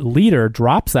 the leader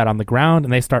drops that on the ground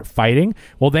and they start fighting.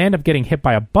 Well, they end up getting hit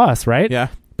by a bus, right? Yeah.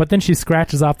 But then she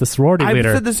scratches off the sorority leader.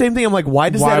 I said the same thing. I'm like, why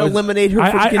does that eliminate her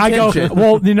from contention? I go,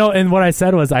 well, and what I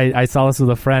said was, I saw this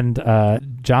with a friend,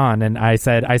 John, and I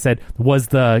said, was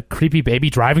the creepy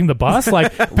baby driving the bus?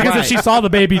 Like, because if she saw the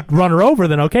baby run her over,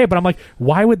 then okay. But I'm like,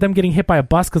 why would them getting hit by a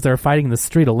bus because they were fighting in the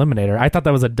street eliminate her? I thought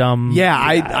that was a dumb. Yeah,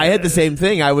 I had the same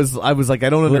thing. I was like,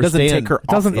 I don't understand. It doesn't take her. It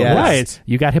doesn't. Right.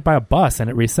 You got hit by a bus and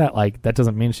it reset. Like, that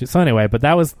doesn't mean she. So anyway, but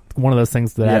that was one of those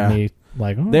things that had me.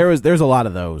 Like, oh. There's a lot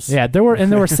of those. Yeah, there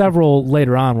were several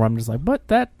later on where I'm just like, but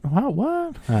that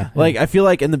what? Like, I feel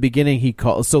like in the beginning he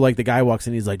calls, so like the guy walks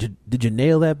in, he's like, did you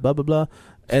nail that? Blah blah blah.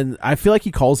 And I feel like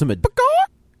he calls him a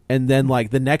and then like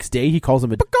the next day he calls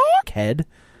him a head.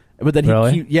 But then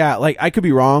really? like I could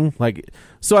be wrong. Like,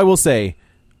 so I will say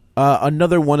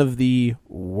another one of the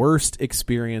worst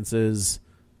experiences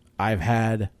I've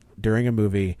had during a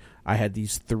movie. I had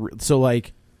these three. So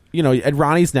like, you know, at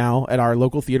Ronnie's now at our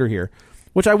local theater here,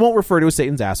 which I won't refer to as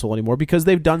Satan's asshole anymore because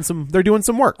they're doing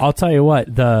some work. I'll tell you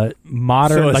what, the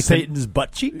modern like Satan's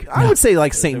butt cheek. I would say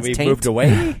like Satan's we taint. moved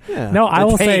away. Yeah. No, I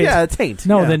will say taint.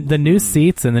 No, yeah. the new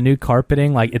seats and the new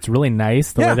carpeting, like it's really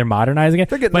nice the way they're modernizing it.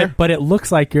 They're getting there. But it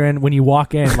looks like you're in when you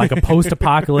walk in like a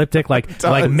post-apocalyptic like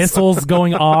missiles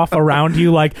going off around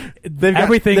you, like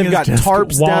everything they've is got just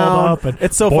tarps walled down. up and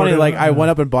it's so funny. Like I up. went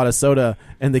up and bought a soda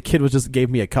and the kid was just gave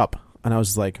me a cup and I was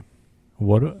just like,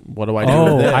 what do I do?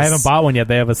 Oh, with this? I haven't bought one yet.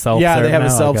 They have a self-serve. Yeah, they have now?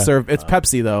 a self-serve. It's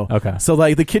Pepsi though. Okay. So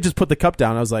like the kid just put the cup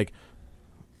down. I was like,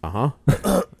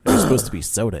 there's supposed to be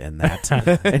soda in that.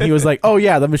 And he was like, oh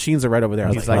yeah, the machines are right over there. I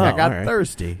was He's like, I got all right.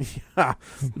 thirsty.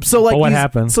 So like, but what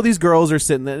happened? So these girls are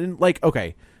sitting there and like,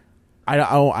 okay,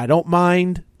 I don't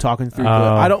mind talking through.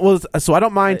 I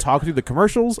don't mind talking through the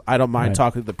commercials. I don't mind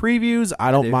talking through the previews.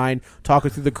 I don't mind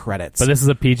talking through the credits. But this is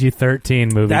a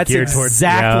PG-13 movie. That's geared towards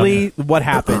exactly what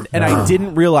happened, and I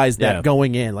didn't realize that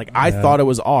going in. Like I thought it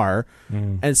was R,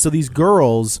 and so these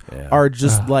girls are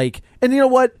just like, and you know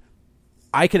what?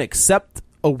 I can accept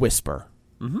a whisper.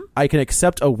 Mm-hmm. I can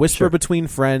accept a whisper between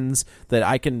friends that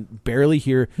I can barely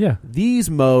hear. Yeah. These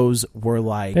moes were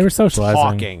like they were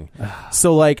socializing. talking.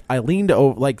 So like I leaned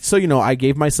over, like, so you know, I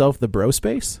gave myself the bro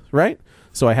space, right?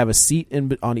 So I have a seat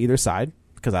on either side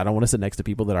because I don't want to sit next to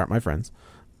people that aren't my friends.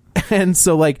 And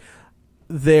so like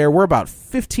we're about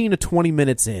 15 to 20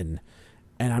 minutes in,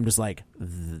 and I'm just like,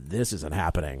 this isn't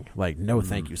happening. Like, no,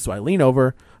 thank you. So I lean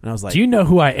over and I was like, do you know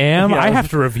who I am? Yeah, I have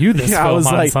to review this I film was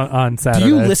like, on Saturday. do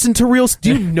you listen to real?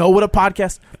 Do you know what a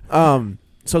podcast? So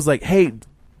I was like, hey,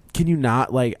 can you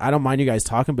not, like, I don't mind you guys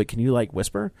talking, but can you like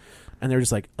whisper? And they're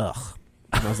just like, ugh.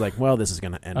 And I was like, well, this is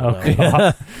gonna end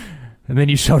well. And then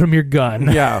you showed him your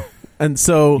gun. Yeah. And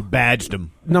so You badged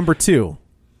him. number 2,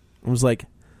 I was like,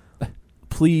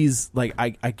 please, like, I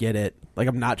get it. Like,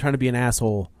 I'm not trying to be an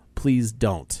asshole. Please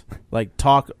don't. Like,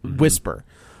 talk, whisper.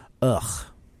 Ugh.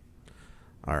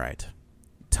 All right.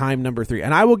 time number 3.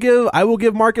 And I will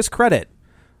give Marcus credit.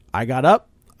 I got up,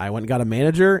 I went and got a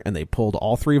manager, and they pulled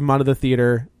all 3 of them out of the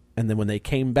theater. And then when they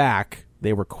came back,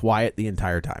 they were quiet the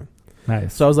entire time.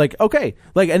 Nice. So I was like, okay,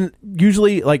 like, and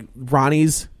usually like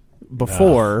Ronnie's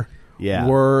before.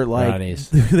 Were like Ronnie's.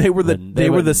 they were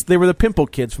the pimple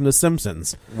kids from The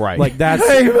Simpsons, right? Like that's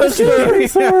hey, Mr.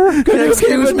 Sir, can you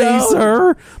excuse me,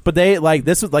 sir? But they like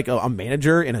this was like a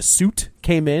manager in a suit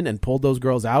came in and pulled those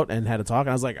girls out and had a talk. And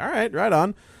I was like, all right, right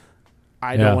on.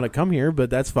 I don't want to come here,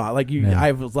 but that's fine. Like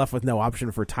I was left with no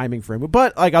option for timing for him,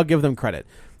 but like I'll give them credit,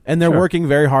 and they're working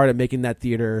very hard at making that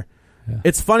theater. Yeah.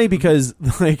 It's funny because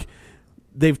like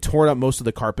they've torn up most of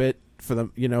the carpet for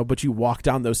them, but you walk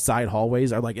down those side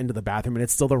hallways or like into the bathroom and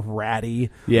it's still the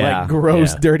ratty, like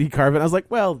gross, dirty carpet. I was like,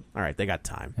 well, all right, they got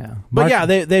time. Yeah. But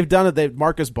they've done it.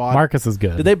 Marcus is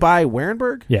good. Did they buy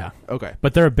Warenberg? Yeah. Okay.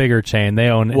 But they're a bigger chain. They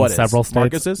own in several states.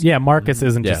 Marcus is? Yeah, Marcus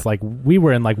isn't just like, we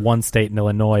were in like one state in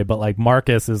Illinois, but like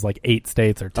Marcus is like 8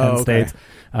 states or 10 states.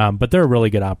 But they're a really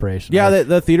good operation. Yeah, like,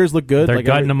 the theaters look good. They're like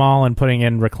gutting them all and putting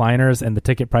in recliners, and the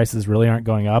ticket prices really aren't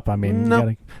going up. I mean,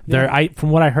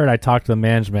 from what I heard, I talked to the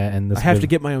management, and I have to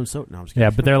get my own soda. No, I'm just kidding.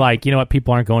 Yeah, but they're like, you know what?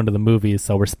 People aren't going to the movies,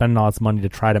 so we're spending all this money to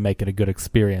try to make it a good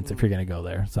experience if you're going to go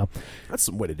there. So that's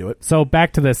some way to do it. So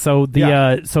back to this. So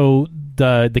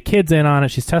the kid's in on it.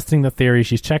 She's testing the theory.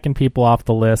 She's checking people off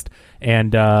the list,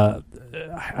 and I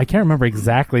can't remember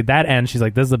exactly that end. She's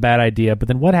like, this is a bad idea. But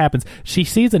then what happens? She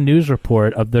sees a news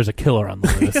report of there's a killer on the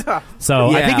loose. So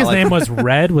I think his name was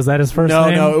Red. Was that his first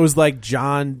name? No, it was like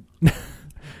John.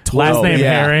 Last name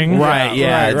Herring. Right,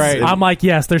 yeah. Right. I'm like,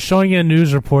 yes, they're showing you a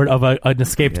news report of an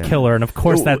escaped killer, and of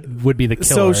course that would be the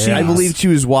killer. So I believe she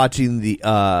was watching the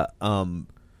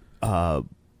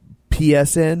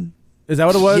PSN. Is that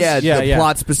what it was? Yeah,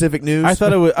 plot specific news. I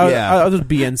thought it was. I was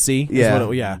BNC.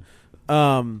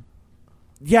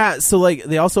 Yeah. So like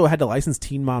they also had to license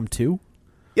Teen Mom 2.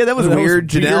 Yeah, that was weird.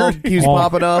 Janelle keeps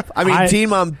popping up. I mean, Teen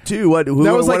Mom 2.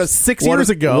 That was like 6 years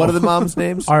ago. What are the moms'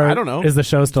 names? I don't know. Is the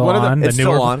show still on? It's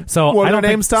still on. So what are their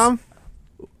names, Tom?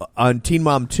 On Teen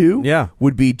Mom 2,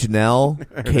 would be Janelle,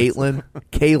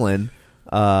 Kaylin.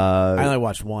 I only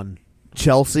watched one.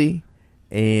 Chelsea,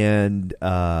 and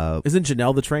isn't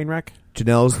Janelle the train wreck?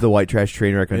 Janelle's the white trash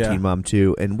train wreck on Teen Mom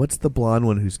 2. And what's the blonde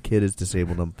one whose kid is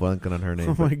disabled? I'm blanking on her name.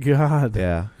 Oh my god.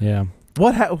 Yeah.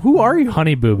 What? Who are you?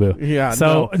 Honey Boo Boo. Yeah.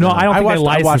 So I don't think they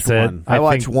licensed it. I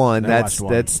watched one.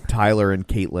 That's Tyler and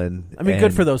Caitlin. I mean,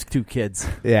 good for those 2 kids.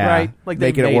 Yeah. Right. Like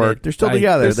making it work. They're still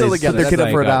together. They're their kid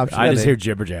up for adoption. I just hear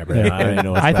jibber jabber. Yeah. I don't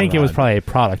know. I think it was probably a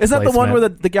product. Is that placement. the one where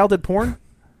the gal did porn?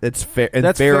 It's fair. And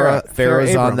That's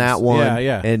Farrah's on Abrams. that one.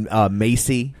 Yeah. And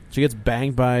Macy. She gets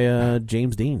banged by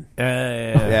James Dean.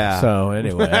 Yeah. So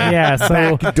anyway,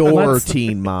 so Backdoor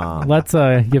Teen Mom. Let's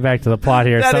get back to the plot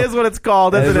here. That is what it's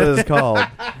called, isn't it? That is what it's called.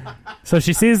 So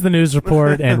she sees the news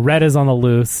report, and Red is on the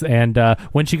loose. And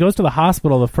when she goes to the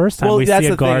hospital the first time, we see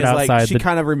a guard outside. Like, she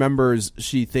kind of remembers.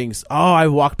 She thinks, "Oh, I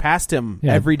walk past him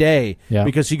every day,"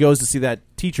 because she goes to see that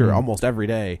teacher almost every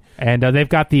day. And they've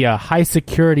got the high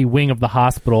security wing of the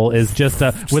hospital is just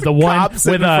with the one with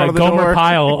Gomer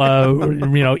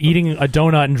Pyle, eating a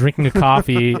donut and drinking a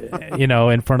coffee,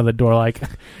 in front of the door, like.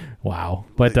 Wow,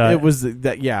 but it was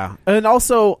that, and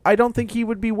also I don't think he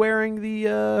would be wearing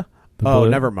the oh,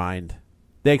 never mind.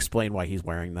 They explain why he's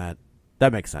wearing that.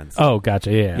 That makes sense. Oh,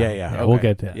 gotcha. Yeah. Okay. We'll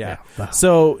get to that.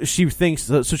 So she thinks.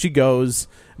 So she goes.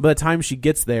 By the time she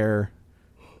gets there,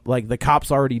 like the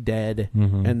cop's already dead,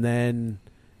 and then,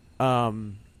 so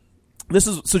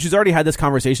she's already had this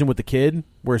conversation with the kid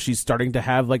where she's starting to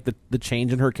have like the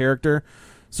change in her character.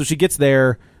 So she gets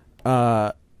there.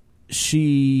 The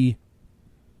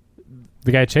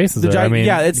guy chases her.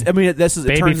 This is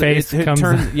Babyface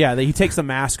comes. He takes the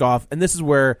mask off, and this is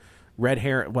where Red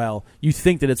Hair. Well, you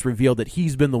think that it's revealed that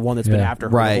he's been the one that's been after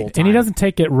her the whole time, and he doesn't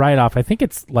take it right off. I think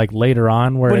it's like later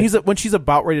on where when she's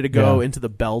about ready to go into the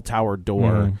bell tower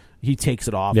door, he takes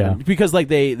it off. Yeah. Because like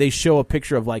they show a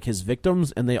picture of like his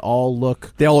victims, and they all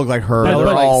look like her. They're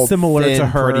all similar thin, to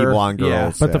her. pretty blonde girls.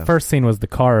 Yeah. But the first scene was the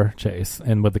car chase,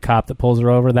 and with the cop that pulls her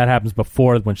over, that happens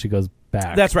before when she goes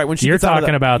back. That's right. When she you're gets out of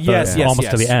talking about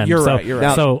almost to the end. You're right.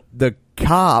 Now, so the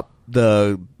cop,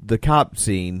 the cop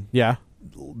scene. Yeah.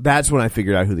 That's when I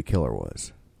figured out who the killer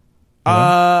was.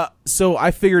 So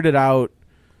I figured it out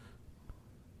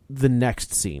the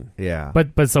next scene. Yeah.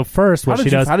 But so first, what she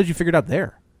does? How did you figure it out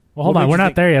there? Well, hold on, we're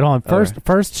not there yet. Hold on.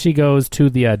 First she goes to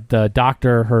the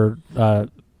doctor. Her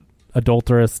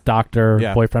adulterous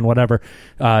doctor, boyfriend, whatever,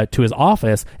 to his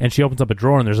office, and she opens up a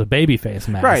drawer and there's a baby face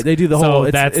mask. Right, they do the so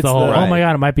whole... that's the whole, oh my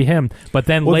God, it might be him. But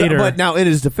then later... But now, in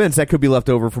his defense, that could be left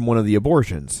over from one of the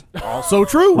abortions. Also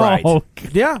true. Right. Oh,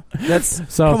 Yeah. That's...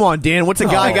 so Come on, Dan. What's a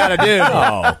guy got to do?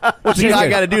 What's a guy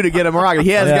got to do to get a maraca?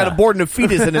 He has got a aborted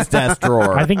fetus in his desk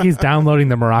drawer. I think he's downloading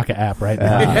the Maraca app right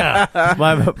now.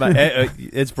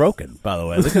 It's broken, by the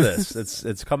way. Look at this.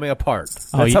 It's coming apart.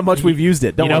 That's how much we've used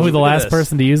it. Don't you know worry. who the last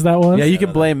person to use that was? Yeah, you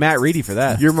can blame Matt Reedy for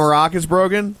that. Your maraca's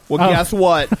broken? Well, guess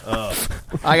what?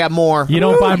 I got more. You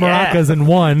don't buy maracas in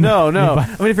one. No. I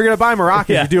mean, if you're going to buy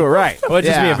maracas, you do it right. It would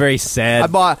just be a very sad...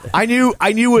 I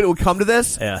knew it would come to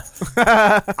this. Yeah.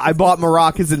 I bought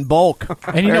maracas in bulk.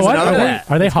 And you know what?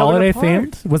 Are they holiday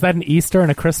themed? Was that an Easter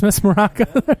and a Christmas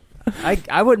maraca?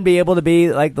 I wouldn't be able to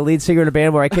be like the lead singer in a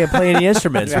band where I can't play any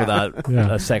instruments without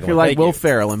a second. You're one. like Will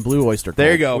Ferrell in Blue Oyster Cult.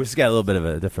 There you go. We just got a little bit of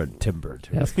a different timbre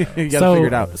to it. Yes. You got to figure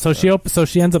it out. So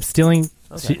she ends up stealing.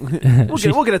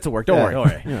 We'll get it to work. Don't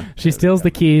worry. Yeah. She steals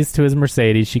the keys to his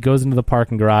Mercedes. She goes into the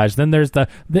parking garage. Then there's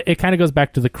it kind of goes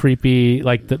back to the creepy,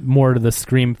 like more to the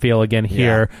Scream feel again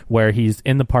here, where he's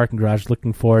in the parking garage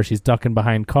looking for her. She's ducking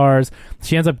behind cars.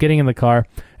 She ends up getting in the car.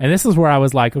 And this is where I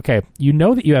was like, okay, you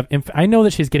know that you have, I know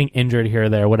that she's getting injured here or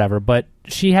there, whatever, but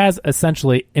she has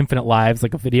essentially infinite lives,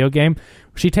 like a video game.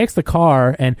 She takes the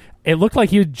car, and it looked like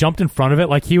he jumped in front of it,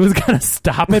 like he was going to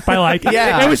stop it by like,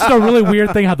 it was just a really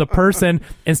weird thing how the person,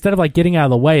 instead of like getting out of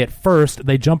the way at first,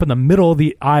 they jump in the middle of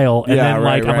the aisle, and then I'm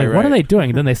like, what are they doing?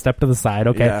 And then they step to the side,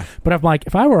 okay. Yeah. But I'm like,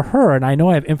 if I were her and I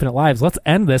know I have infinite lives, let's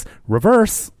end this,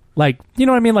 reverse. Like, you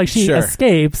know what I mean? Like, she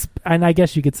escapes, and I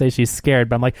guess you could say she's scared,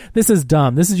 but I'm like, this is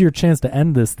dumb. This is your chance to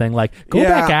end this thing. Like, go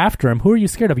back after him. Who are you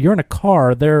scared of? You're in a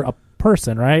car. They're a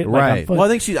person, right? Right. Well,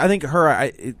 I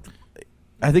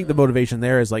think the motivation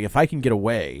there is, like, if I can get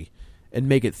away and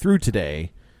make it through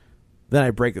today, then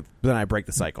I break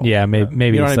the cycle. Yeah, maybe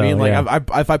you know what I mean? Like, yeah.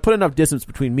 if I put enough distance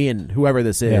between me and whoever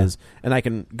this is, and I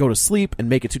can go to sleep and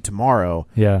make it to tomorrow,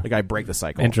 like, I break the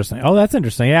cycle. Interesting. Oh, that's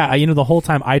interesting. Yeah, the whole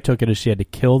time I took it as she had to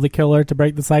kill the killer to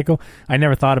break the cycle. I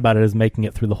never thought about it as making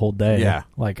it through the whole day. Yeah.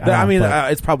 Like,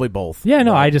 it's probably both. Yeah,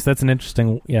 no, that's an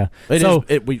interesting. Yeah.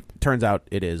 Turns out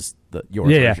it is your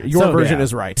version. Your version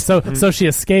is right. So she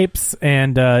escapes,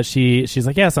 and she's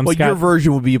like, yes, I'm Scott. Your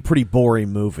version would be a pretty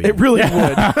boring movie. It really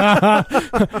would.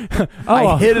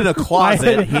 I hid in a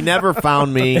closet. He never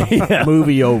found me.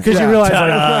 Movie over. Because you realize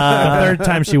the third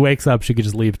time she wakes up, she could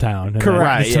just leave town.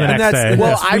 Correct. The next day.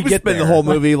 Well, I would spend the whole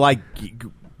movie like,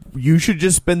 you should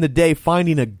just spend the day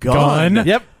finding a gun.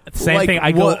 Yep. Same thing.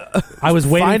 I was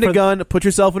waiting find a gun, put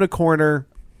yourself in a corner.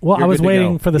 Well, I was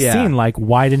waiting for the scene. Like,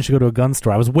 why didn't she go to a gun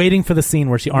store? I was waiting for the scene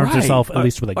where she arms herself at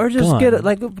least with a gun. Or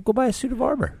just go buy a suit of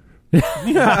armor.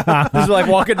 Just like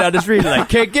walking down the street, like,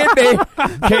 can't get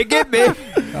me.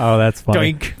 Oh, that's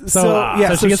funny. Doink.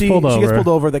 So she gets pulled over. She gets pulled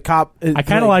over. The cop. I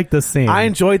kind of like this scene. I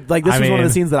enjoyed. Like, this was one of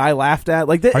the scenes that I laughed at.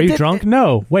 Like, are you drunk?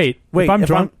 No. Wait. If I'm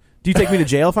drunk. Do you take me to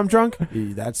jail if I'm drunk?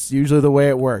 That's usually the way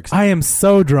it works. I am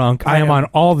so drunk. I am on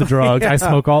all the drugs. I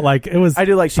smoke all, like, it was. I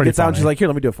do, like, she gets out funny. and she's like, here,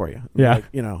 let me do it for you. Yeah.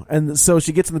 Like, and so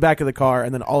she gets in the back of the car,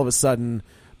 and then all of a sudden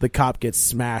the cop gets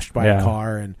smashed by a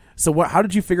car. And so how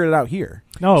did you figure it out here?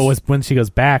 No, it was when she goes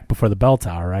back before the bell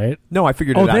tower, right? No, I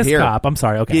figured it out here. Oh, this cop. I'm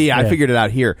sorry. Okay. Yeah, I figured it out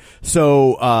here.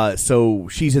 So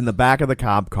she's in the back of the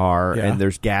cop car, and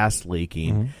there's gas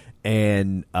leaking,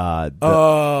 and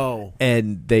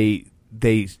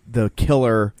the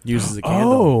killer uses a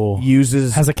candle.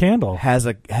 Has a candle. Has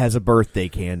a birthday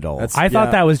candle. I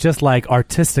thought that was just like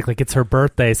artistic, like it's her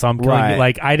birthday, so I'm going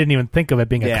like I didn't even think of it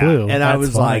being a clue. And I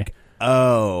was like,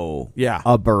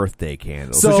 a birthday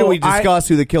candle. So should we discuss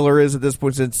who the killer is at this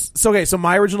point? So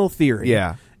my original theory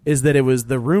is that it was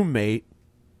the roommate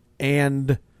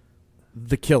and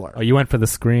the killer. Oh, you went for the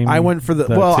Scream? I went for the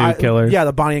two killers? Yeah,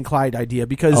 the Bonnie and Clyde idea,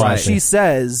 because she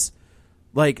says,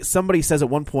 like, somebody says at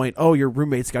one point, oh, your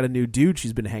roommate's got a new dude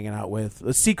she's been hanging out with,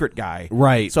 a secret guy.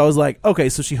 Right. So I was like, okay,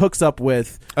 so she hooks up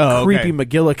with creepy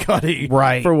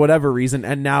McGillicuddy for whatever reason,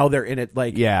 and now they're in it,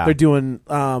 like, they're doing,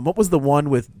 what was the one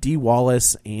with Dee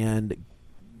Wallace and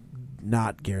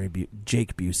not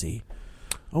Jake Busey?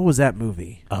 What was that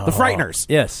movie? The Frighteners.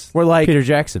 Yes. Where, like, Peter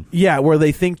Jackson. Yeah, where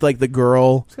they think, like, the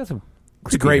girl. It's got some.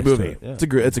 It's a great movie. Yeah.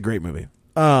 It's a great movie.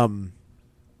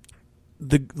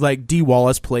 Dee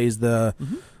Wallace plays the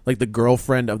like the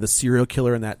girlfriend of the serial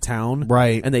killer in that town,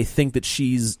 right? And they think that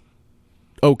she's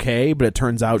okay, but it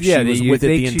turns out Yeah, she was you with it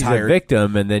think the she's entire a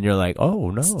victim, and then you're like,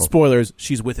 oh no. Spoilers,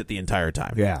 she's with it the entire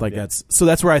time. Yeah. Like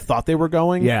that's where I thought they were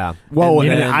going. Yeah. Well, and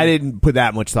then- I didn't put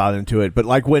that much thought into it, but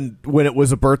like when it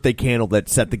was a birthday candle that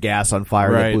set the gas on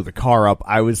fire that Right. blew the car up,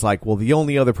 I was like, well, the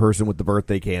only other person with the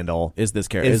birthday candle Is this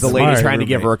character? is the smart. lady trying to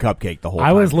give her a cupcake the whole time.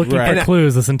 I was looking Right. for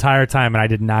clues this entire time, and I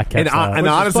did not catch And that. and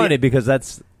Which honestly, is funny because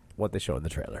that's what they show in the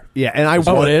trailer. yeah, and I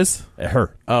Oh, it is.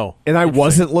 Her. Oh, and I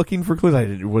wasn't looking for clues.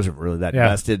 I wasn't really that Yeah.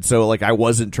 invested, so like I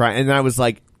wasn't trying. And I was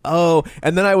like, oh,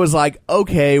 and then I was like,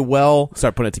 okay, well,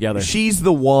 start putting it together. she's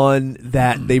the one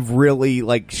that they've really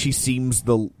like. She seems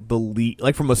the lead,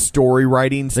 like from a story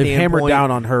writing They've standpoint. hammered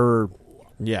down on her.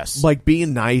 Yes, like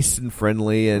being nice and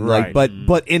friendly and Right. like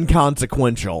but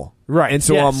inconsequential, Right. And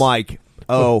so Yes. I'm like,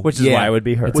 oh, Which is yeah. why it would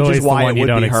be her. It's which always is why the one it you would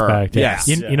don't be her. expect. Yes.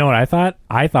 You know what I thought?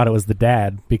 I thought it was the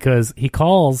dad because he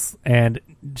calls and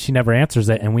she never answers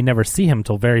it, and we never see him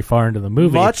till very far into the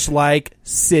movie. much like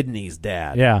Sydney's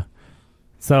dad. Yeah.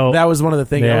 So That was one of the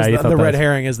things. Yeah, that you was thought the that red was-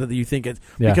 herring is that you think it's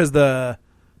Yeah. because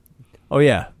Oh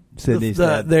yeah, Sydney's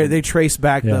dad. they trace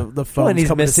back Yeah. the phone and he's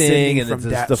coming to missing, Sydney and from it's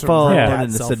dad, the from phone, Yeah. dad's and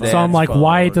it's cell the phone. So I'm like, phone.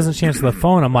 why doesn't she answer the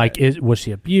phone? I'm like, was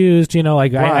she abused? You know,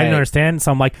 like I Right. didn't understand.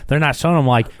 So I'm like, they're not showing. I'm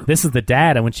like, this is the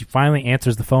dad. And when she finally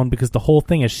answers the phone, because the whole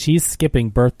thing is she's skipping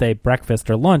birthday breakfast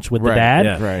or lunch with the Right, dad.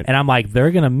 yeah. Right. And I'm like,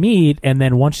 they're gonna meet, and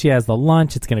then once she has the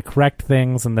lunch, it's gonna correct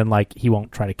things, and then like he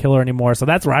won't try to kill her anymore. So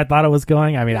that's where I thought it was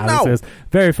going. I mean, obviously it was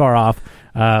very far off.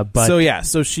 But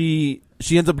so she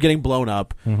ends up getting blown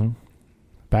up.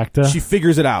 back to She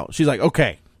figures it out. She's like,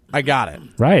 okay, I got it.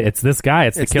 right. It's this guy.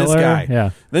 It's the It's killer. this guy. Yeah.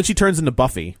 Then she turns into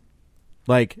Buffy.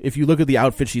 Like, if you look at the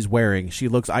outfit she's wearing, she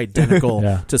looks identical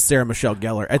Yeah. to Sarah Michelle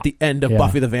Gellar at the end of Yeah.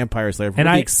 Buffy the Vampire Slayer, with And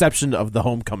the I- exception of the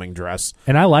homecoming dress.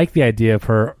 And I like the idea of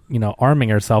her, you know, arming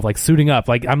herself, like suiting up.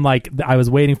 Like I was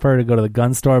waiting for her to go to the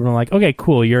gun store, but I'm like, okay,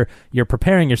 cool. You're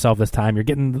preparing yourself this time. You're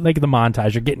getting like the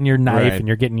montage. You're getting your knife Right. and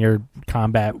you're getting your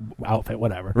combat outfit,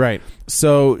 whatever. Right.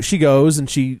 So she goes and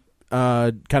she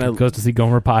kind of Goes to see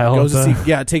Gomer Pyle. goes to at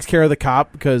the- see, takes care of the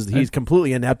cop because he's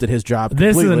completely inept at his job.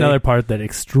 This is completely. another part that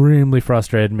extremely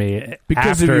frustrated me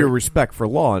because after, of your respect for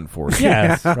law enforcement.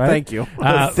 Yes, right? Thank you.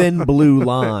 The thin blue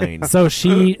line. So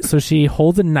she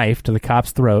holds a knife to the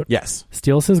cop's throat. Yes.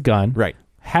 Steals his gun. Right.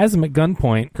 Has him at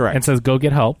gunpoint. Correct. And says, "Go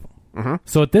get help." Mm-hmm.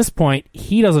 So at this point,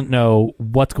 he doesn't know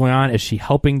what's going on. Is she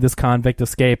helping this convict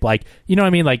escape? Like, you know what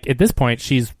I mean? Like, at this point,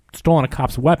 she's stolen a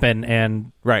cop's weapon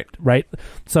and... Right.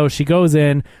 So she goes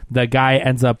in. The guy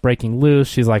ends up breaking loose.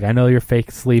 She's like, I know you're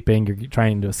fake sleeping. You're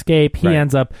trying to escape. He Right.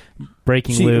 ends up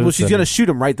breaking loose. Well, she's and- going to shoot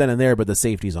him right then and there, but the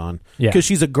safety's on. Yeah. Because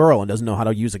she's a girl and doesn't know how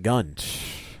to use a gun.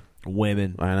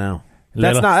 Women. I know.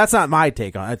 Little- That's not my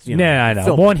take on it. You know, Yeah, I know.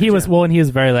 film Well, and he was yeah.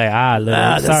 very like, little.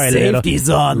 The sorry, safety's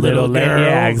little, on, little la- girl.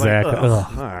 Yeah, It's like, exactly. ugh.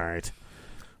 Ugh. All right.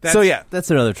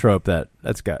 That's another trope that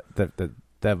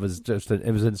was just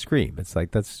it was in Scream. It's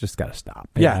like that's just got to stop.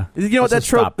 Yeah. You know what? Let's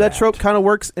That just stop trope that. kind of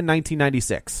works in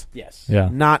 1996. Yes. Yeah.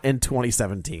 Not in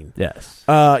 2017. Yes.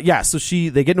 Yeah, so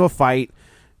they get into a fight.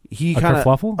 He A kind of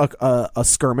kerfuffle? a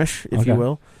skirmish, if Okay. you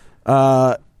will.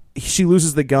 She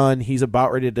loses the gun. He's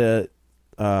about ready to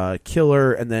kill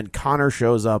her, and then Connor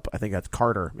shows up. I think that's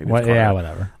Carter. Maybe it's Carter. Yeah,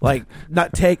 whatever. Like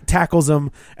tackles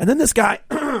him, and then this guy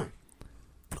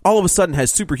all of a sudden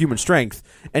has superhuman strength,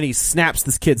 and he snaps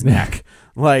this kid's neck.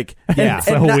 Like, Yeah. and,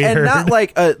 So and, not, and weird. not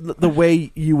like the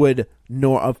way you would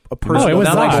know a person. No, it was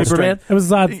with Zod. physical strength. It was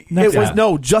Zod. It was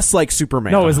no, just like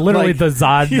Superman. No, it was literally Like- the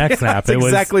Zod neck Yeah, snap. That's It was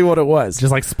exactly what it was.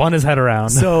 just like spun his head around.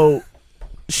 So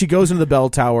she goes into the bell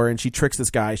tower and she tricks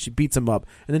this guy. She beats him up,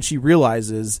 and then she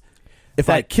realizes if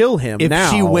I kill him If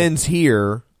now, she wins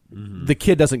here, the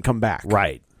kid doesn't come back.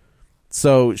 right.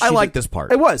 So she I like this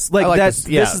part. It was like, I like that. this-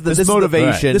 yeah, This is the this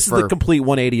motivation This is for- the complete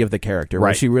 180 of the character, where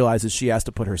Right. she realizes she has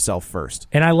to put herself first.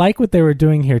 And I like what they were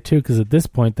doing here too, because at this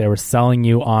point they were selling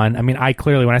you on. I mean, I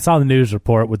clearly, when I saw the news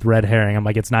report with Red Herring, I'm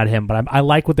like, it's not him. But I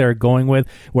like what they were going with,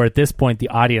 where at this point the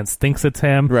audience thinks it's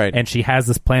him, Right. And she has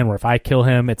this plan where if I kill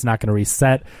him, it's not going to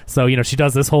reset. So she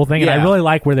does this whole thing, and I Yeah. really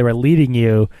like where they were leading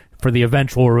you for the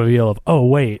eventual reveal of, oh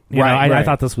wait, you know, I Right.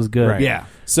 thought this was good. Right. Yeah.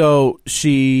 So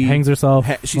she Hangs herself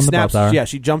She on the bell snaps. tower. Yeah,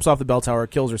 she jumps off the bell tower,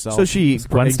 kills herself. So she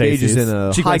Gwen engages Stacy's. in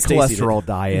a She high Gwen Stacy'd it. cholesterol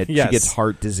diet. Yes. She gets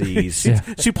heart disease.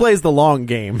 she plays the long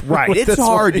game. Right. with It's this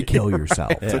hard one. to kill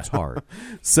yourself. It's hard.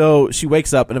 So she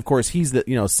wakes up, and of course he's the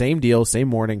same deal, same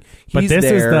morning. But He's this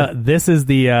there. this is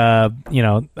the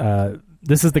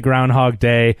Groundhog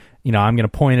Day. I'm going to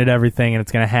point at everything and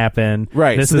it's going to happen.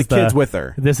 Right, This so is the kid's with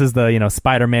her. This is the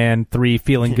Spider-Man 3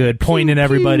 feeling good, pointing at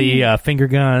everybody, finger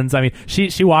guns. I mean,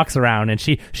 she walks around and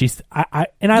she's I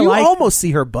you like. almost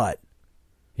see her butt.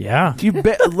 Yeah.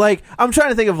 Like, I'm trying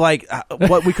to think of like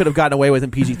what we could have gotten away with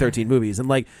in PG-13 movies, and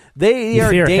like they You are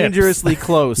see her dangerously hips.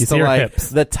 close You to see her like hips.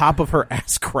 the top of her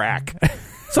ass crack.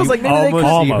 So it's like maybe they could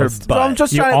almost. So I'm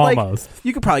just You trying to like almost.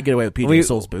 you could probably get away with PG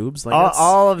Soul's boobs. Like that's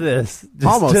all of this,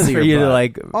 almost just see for her you to butt.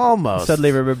 like almost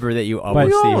suddenly remember that you we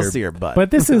almost, almost see see her. her butt. But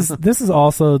this is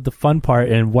also the fun part,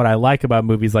 and what I like about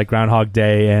movies like Groundhog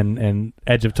Day and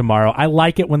Edge of Tomorrow. I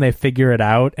like it when they figure it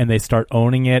out and they start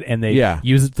owning it and they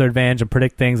use it to their advantage and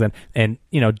predict things and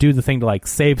do the thing to like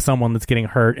save someone that's getting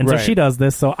hurt. And so she does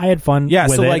this. So I had fun. Yeah,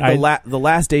 with so it. like the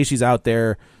last day she's out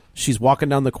there, she's walking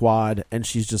down the quad and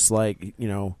she's just like,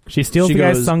 she steals the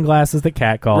goes, guy's sunglasses that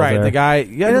Cat calls right, her. the guy.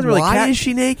 Yeah, it doesn't really. Why Cat, is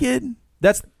she naked?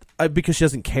 That's because she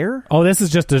doesn't care. Oh, this is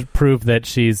just to prove that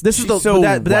she's. This is the so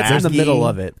but that's in the wacky. middle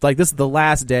of it. Like this is the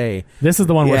last day. This is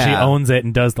the one where she Yeah. owns it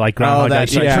and does like Groundhog Day.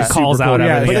 that's She super calls out cool.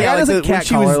 everything. But the guy doesn't when cat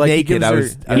she call was her, like, he naked, gives I her-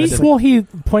 was. I was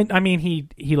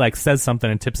He like says something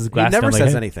and tips his He glass never down. Like,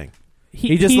 says hey. anything.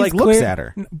 He just he's like looks at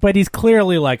her. But he's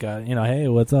clearly like a hey,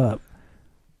 what's up?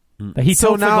 He So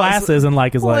tilts the now- glasses and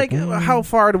like is like how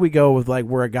far do we go with like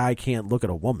where a guy can't look at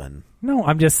a woman? no,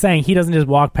 I'm just saying he doesn't just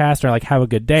walk past her like have a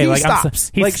good day. He like stops.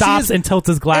 he Like, stops she's- and tilts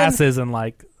his glasses and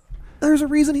like There's a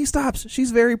reason he stops. She's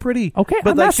very pretty. okay.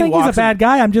 but I'm like not she saying he's a walks bad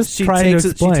guy. I'm just she trying takes to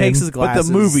it- she explain. takes his But glasses.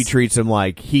 the movie treats him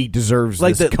like he deserves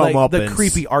like this the comeuppance.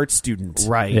 creepy art student.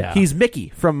 Right. Yeah. He's Mickey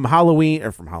from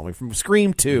from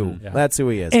Scream 2. Yeah. That's who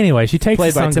he is. Anyway, she takes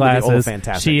Played the by Timothy sunglasses.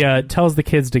 Olyphant. She tells the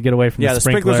kids to get away from Yeah, the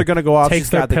sprinklers are going to go off. Takes She's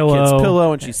their got the pillow. kid's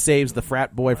pillow, and she saves the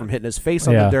frat boy from hitting his face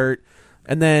on Yeah. the dirt.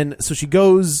 And then, so she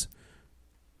goes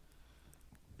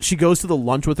to the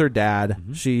lunch with her dad.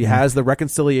 She has the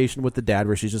reconciliation with the dad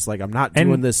where she's just like, I'm not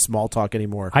doing And this small talk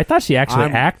anymore. I thought she actually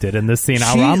I'm- acted in this scene. She,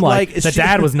 I'm like, the she-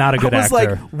 dad was not a good I was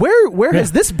actor. like, where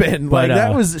has this been? But, Like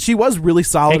that was she was really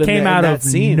solid. It came in out that of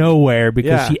scene. nowhere because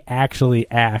Yeah. she actually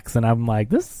acts, and I'm like,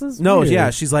 this is No, weird. yeah,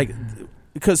 she's like,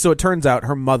 because so it turns out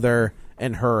her mother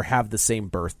and her have the same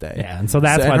birthday. Yeah, and so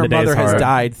that's why and her the day's mother has hard.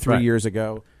 died 3 Right. years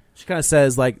ago. She kind of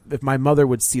says like, if my mother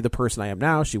would see the person I am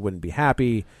now, she wouldn't be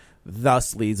happy.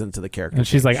 Thus leads into the character. And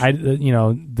she's change.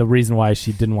 like, the reason why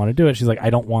she didn't want to do it, she's like, I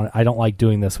don't like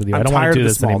doing this with you. I'm I don't want tired to do of the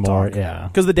this small anymore. talk. Yeah,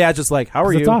 Because the dad's just like, how are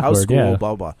 'Cause you? it's How's awkward, school? yeah.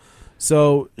 Blah, blah.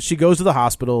 So she goes to the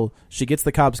hospital. She gets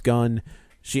the cop's gun.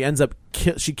 She ends up,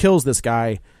 she kills this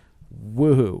guy.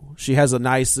 Woohoo. She has a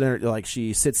nice, like,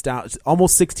 she sits down,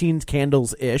 almost 16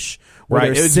 candles-ish. Where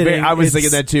Right. they're It was sitting, I was it's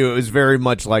thinking that too. It was very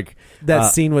much like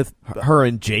that scene with her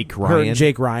and Jake Ryan. her and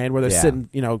Jake Ryan, where they're Yeah. sitting,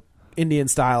 Indian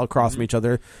style across from each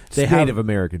other. They It's have Native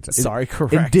Americans. Sorry,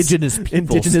 correct. Indigenous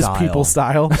people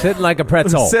style. Sitting like a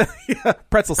pretzel. Yeah,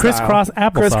 pretzel style. crisscross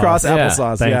applesauce. Crisscross Yeah.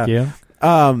 applesauce. Thank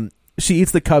yeah. you. She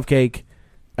eats the cupcake,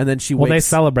 and then she Well, they wakes.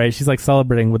 celebrate. She's like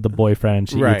celebrating with the boyfriend.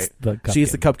 She right. eats the cupcake. She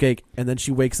eats the cupcake, and then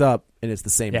she wakes up, and it's the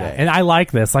same Yeah, day. and I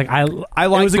like this. Like I liked it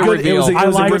was a the good. reveal. It was a, I it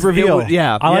was a liked- good reveal.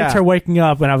 yeah. I liked her waking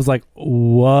up, and I was like,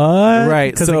 what?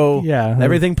 Right. 'Cause So yeah,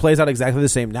 everything plays out exactly the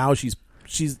same. Now she's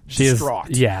She is,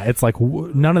 distraught. yeah, it's like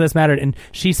none of this mattered, and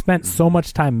she spent so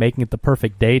much time making it the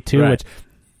perfect day too. Right. Which,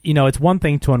 it's one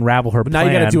thing to unravel her But now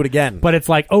plan. you got to do it again. But it's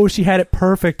like, oh, she had it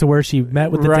perfect to where she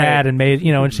met with the Right. dad and made,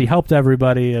 and she helped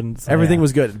everybody, and so, Everything yeah.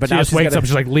 was good. But she now just she's wakes gotta- up,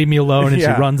 she's like, leave me alone, and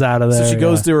Yeah. she runs out of there. So she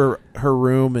goes yeah. to her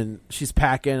room and she's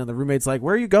packing, and the roommate's like,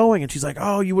 "Where are you going?" And she's like,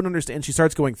 "Oh, you wouldn't understand." She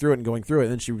starts going through it,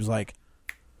 and then she was like,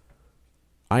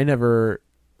 "I never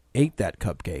ate that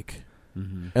cupcake."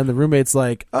 And the roommate's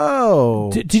like,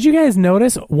 "Oh, Did you guys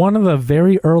notice one of the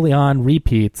very early on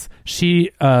repeats?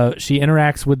 She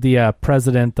interacts with the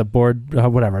president, the board,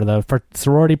 whatever, the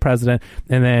sorority president,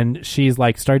 and then she's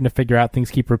like starting to figure out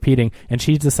things keep repeating, and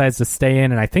she decides to stay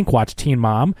in and I think watch Teen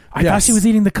Mom. I thought Yes. she was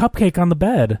eating the cupcake on the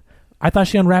bed. I thought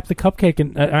she unwrapped the cupcake,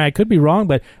 and I could be wrong,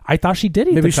 but I thought she did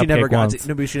eat maybe the she cupcake never got. once.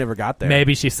 Maybe she never got there.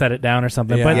 Maybe she set it down or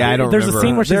something. Yeah. But Yeah, I don't there's a remember.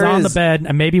 scene where she's There on the is- bed,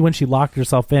 and maybe when she locked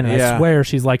herself in, and Yeah. I swear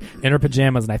she's like in her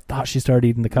pajamas, and I thought she started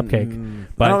eating the cupcake.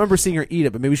 I don't remember seeing her eat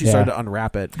it, but maybe she Yeah. started to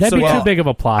unwrap it. That'd be too big of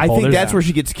a plot I hole. think There's- that's where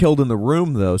she gets killed in the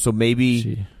room, though. So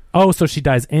maybe, so she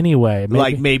dies anyway. Maybe.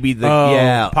 like maybe the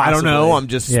Oh, I don't know. possibly. I'm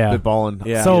just Yeah. spitballing.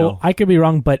 Yeah. So I could be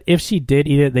wrong, but if she did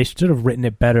eat it, they should have written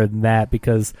it better than that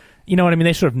because you know what I mean.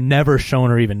 They should have never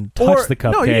shown her even touch the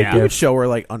cupcake. No, you if- would show her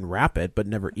like unwrap it, but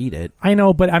never eat it. I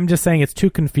know, but I'm just saying it's too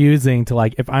confusing to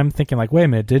like. If I'm thinking like, wait a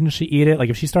minute, didn't she eat it? Like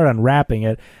if she started unwrapping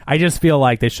it, I just feel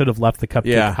like they should have left the cupcake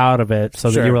Yeah. out of it so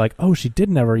that Sure. you were like, oh, she did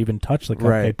never even touch the cupcake.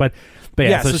 Right. But yeah,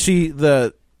 Yeah.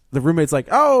 So the roommate's like,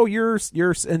 "Oh, you're,"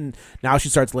 and now she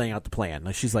starts laying out the plan.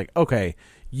 Like she's like, "Okay,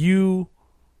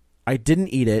 I didn't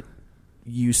eat it.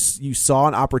 You saw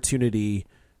an opportunity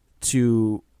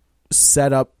to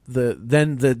set up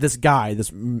this guy,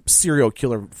 this serial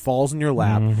killer, falls in your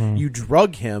lap. You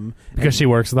drug him because she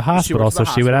works at the hospital, so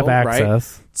she would have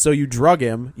access. Right? So you drug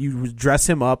him, you dress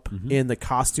him up in the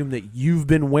costume that you've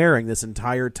been wearing this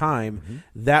entire time.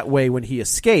 That way, when he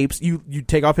escapes, you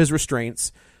take off his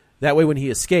restraints. That way, when he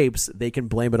escapes, they can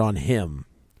blame it on him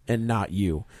and not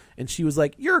you. And she was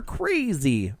like, "You're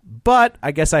crazy, but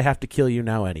I guess I have to kill you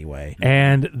now anyway."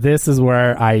 And this is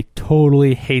where I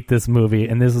totally hate this movie,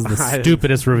 and this is the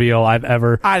stupidest reveal I've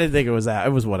ever. I didn't think it was that. It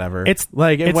was whatever. It's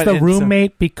like it's the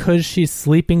roommate because she's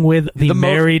sleeping with the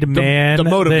married man. The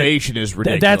motivation is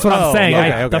ridiculous. That's what I'm saying.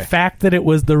 Okay. The fact that it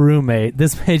was the roommate,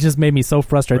 this just made me so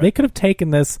frustrated. Right. They could have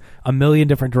taken this a million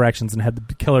different directions and had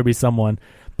the killer be someone.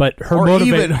 But her or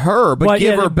even her, but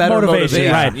give her better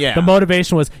motivation. Right. Yeah. The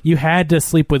motivation was you had to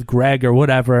sleep with Greg or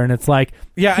whatever, and it's like,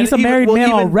 he's a married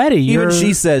man already. Even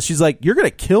she says, she's like, "You're going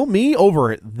to kill me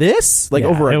over this? Like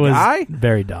over a guy?"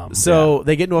 Very dumb. So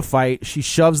they get into a fight. She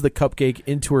shoves the cupcake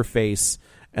into her face,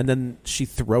 and then she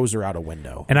throws her out a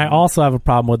window. And I also have a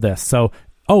problem with this. So,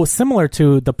 similar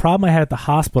to the problem I had at the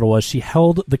hospital was she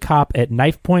held the cop at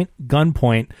knife point, gun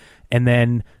point, and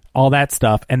then all that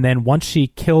stuff, and then once she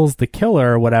kills the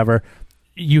killer or whatever,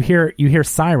 you hear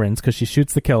sirens because she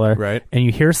shoots the killer, right? And you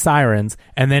hear sirens,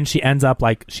 and then she ends up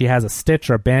like she has a stitch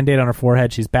or a band-aid on her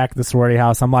forehead. She's back at the sorority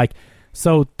house. I'm like,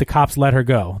 so the cops let her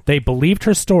go. They believed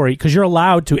her story because you're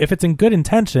allowed to, if it's in good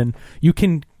intention, you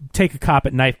can take a cop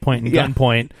at knife point and gun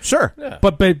point, sure. Yeah.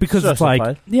 But because it's like,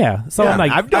 So I'm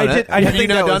like, I've done it. Have you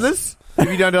not done this? Have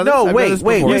you not done this? No,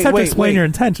 wait. You just have to explain your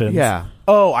intentions. Yeah.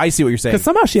 Oh, I see what you're saying. Because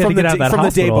somehow she had to get out of that from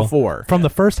hospital. the day before. From the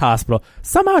first hospital.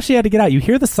 Somehow she had to get out. You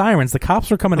hear the sirens. The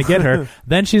cops were coming to get her.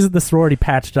 Then she's at the sorority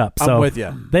patched up. So I'm with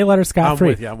you. They let her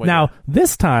scot-free. Now,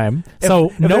 this time...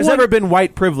 If there's ever been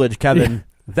white privilege, Kevin...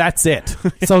 That's it.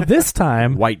 So this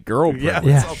time... White girl privilege. Yeah,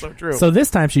 that's also true. So this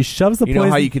time she shoves the poison... You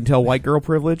know how you can tell white girl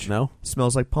privilege? No. It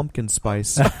smells like pumpkin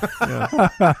spice.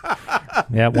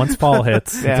 Yeah, once fall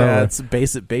hits. It's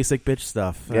basic bitch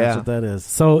stuff. That's what that is.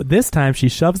 So this time she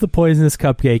shoves the poisonous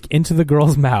cupcake into the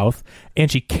girl's mouth and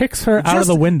she kicks her out of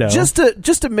the window. Just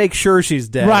to make sure she's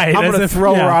dead. Right. I'm going to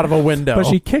throw her out of a window. But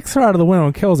she kicks her out of the window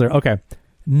and kills her. Okay.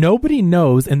 Nobody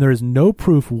knows, and there is no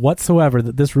proof whatsoever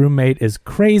that this roommate is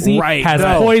crazy, has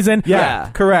poison.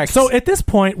 Yeah, correct. So at this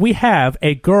point, we have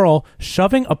a girl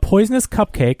shoving a poisonous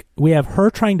cupcake. We have her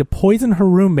trying to poison her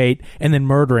roommate and then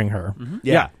murdering her. Mm-hmm.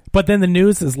 Yeah. But then the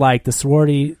news is like the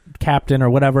sorority captain or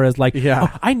whatever is like,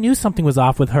 I knew something was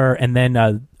off with her. And then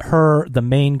the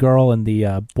main girl and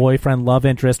the boyfriend love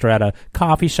interest are at a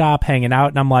coffee shop hanging out.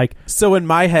 And I'm like, so in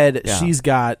my head, she's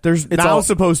got, there's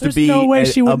supposed to be no way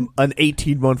an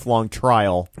 18-month long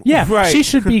trial. Yeah, right. She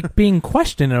should be being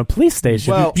questioned in a police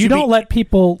station. Well, you don't let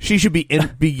people. She should be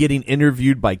getting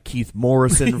interviewed by Keith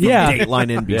Morrison from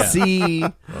Dateline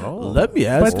NBC. Let me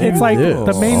ask But it's like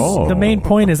the main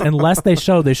point is unless they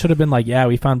should have been like,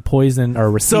 we found poison or a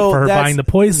receipt for her buying the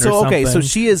poison or something. So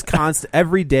she is constant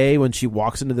every day when she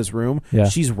walks into this room,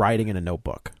 she's writing in a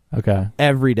notebook. Okay.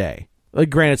 Every day. Like,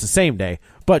 granted, it's the same day,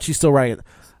 but she's still writing.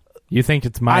 You think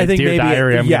it's my dear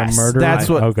diary? I'm going to murder. That's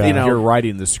what you're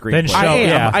writing the screenplay.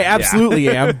 I absolutely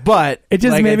am. But it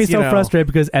just made me so frustrated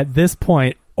because at this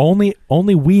point, only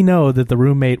we know that the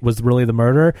roommate was really the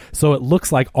murderer, so it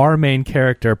looks like our main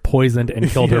character poisoned and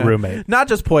killed her roommate. Not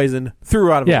just poisoned, threw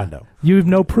her out of a window. You have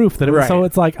no proof that it was. So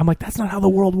it's like I'm like, that's not how the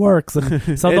world works.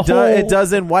 And so it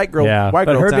does in white girl. White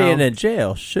but girl her town. being in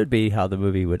jail should be how the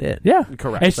movie would end. Yeah,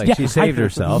 correct. Like she saved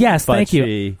herself. Yes, but thank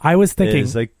you. I was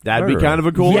thinking that'd be kind of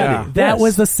a cool ending. That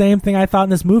was the same thing I thought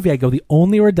in this movie. I go, the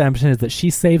only redemption is that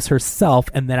she saves herself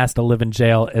and then has to live in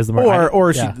jail as the murderer.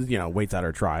 Or she waits out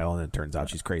her trial and it turns out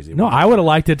she's crazy. No, I would have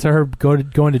liked it to her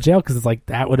going to jail because it's like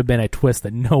that would have been a twist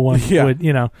that no one would.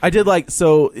 I did like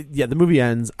the movie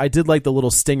ends. I did like the little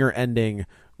stinger ending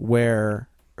where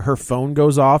her phone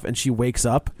goes off and she wakes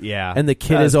up. Yeah, and the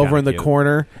kid is over in the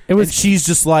corner. She's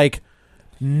just like,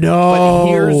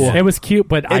 no. It was cute,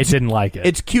 but I didn't like it.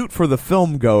 It's cute for the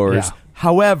film goers. Yeah.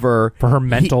 However, for her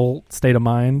mental state of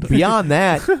mind. Beyond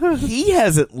that, he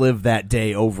hasn't lived that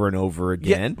day over and over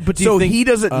again. Yeah, but he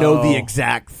doesn't know the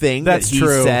exact thing that he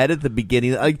said at the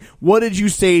beginning. Like, what did you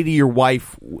say to your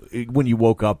wife when you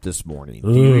woke up this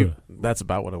morning? That's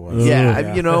about what it was. Yeah.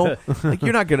 Like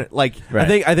you're not gonna like.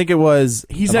 Right. I think it was.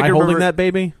 He's not holding that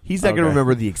baby. He's not gonna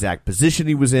remember the exact position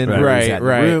he was in. Right.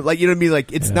 Like, you know what I mean?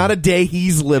 Like, it's not a day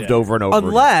he's lived over and over.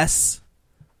 Unless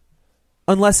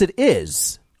it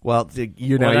is. Well,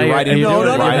 you're writing.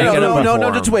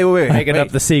 No. Just wait. Making up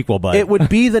the sequel, but it would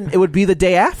be the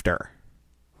day after.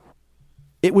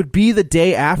 it would be the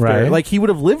day after. Right. Like he would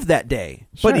have lived that day.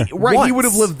 But he Once. would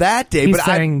have lived that day. He's But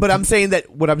saying- I'm saying that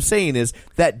what I'm saying is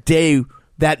that day,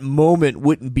 that moment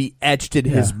wouldn't be etched in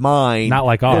his mind, Not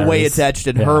like the way ours. it's etched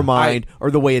in Yeah. her mind, or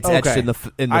the way it's etched Okay. in the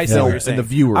I see what film you're in saying. the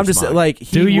viewer's I'm just mind. like,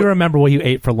 Do you remember what you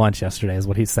ate for lunch yesterday? Is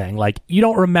what he's saying. Like you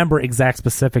don't remember exact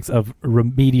specifics of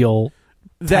remedial.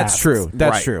 That's tasks. true.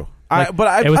 That's Right. true. Like,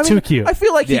 But it was I too mean, cute. I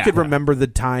feel like he Yeah. could remember the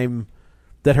time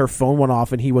that her phone went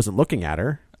off and he wasn't looking at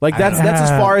her. Like that's as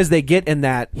far as they get in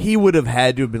that. he would have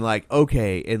had to have been like,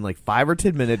 okay, in like 5 or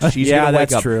 10 minutes, she's Yeah, gonna wake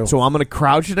that's up. true. So I'm gonna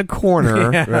crouch in a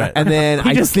corner, Yeah. Right. and then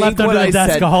He I just think slept what under the I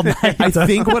desk said. all night. I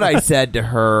think what I said to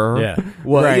her, Yeah.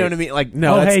 was, Right. you know what I mean? Like,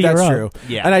 No, Oh, that's, hey, that's you're true. up.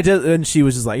 Yeah. And she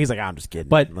was just like, he's like, I'm just kidding.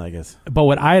 But- I guess. But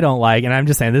what I don't like, and I'm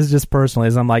just saying, this is just personally,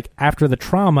 is I'm like, after the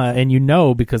trauma, and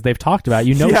because they've talked about it,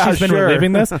 Yeah, she's been sure.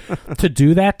 reliving this, to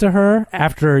do that to her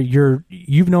after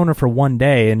you've known her for one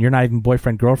day and you're not even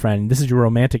boyfriend, girlfriend, this is your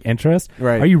romantic interest.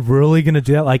 Right. Are you really going to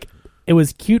do that? Like, it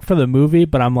was cute for the movie,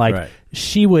 but I'm like, Right.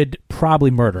 she would probably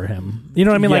murder him. You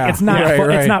know what I mean? Yeah. Like, it's not, Right,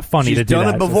 right. it's not funny she's to do done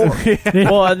that. it before.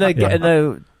 Well, and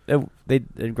Yeah.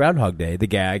 in Groundhog Day, the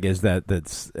gag is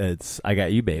it's "I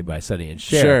Got You, Babe" by Sonny and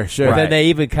Cher. Sure. But Right. then they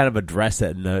even kind of address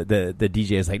it, and the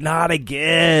DJ is like, "Not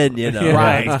again," you know, Yeah.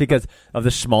 right? It's because of the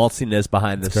schmaltziness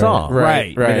behind the great. song, Right, I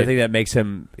mean, I right. think that makes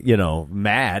him,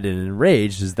 mad and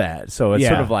enraged is that. So it's Yeah.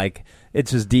 sort of like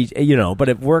it's just DJ, but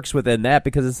it works within that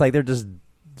because it's like they're just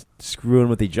screwing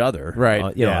with each other,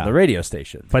 Right. You know, on the radio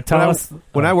station. But tell us.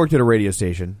 When I worked at a radio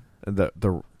station, the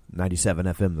 97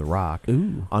 FM, The Rock,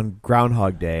 on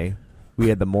Groundhog Day, we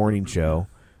had the morning show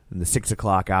and the 6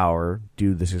 o'clock hour,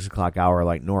 do the 6 o'clock hour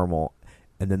like normal,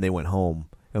 and then they went home.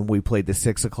 And we played the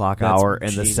 6 o'clock That's hour and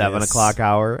the genius. 7 o'clock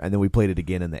hour, and then we played it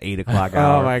again in the 8 o'clock Oh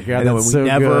hour. my God, And then that's we so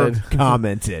never good.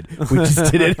 commented. We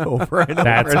just did it over and over.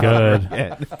 That's and over good.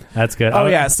 again. That's good. Oh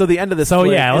yeah. So the end of this. So,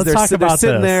 flick yeah, is let's they're talk they're about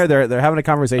sitting this. there. They're having a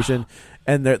conversation,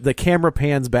 and the camera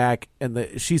pans back, and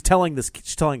she's telling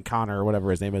Connor or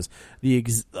whatever his name is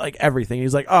like everything.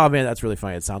 He's like, "Oh man, that's really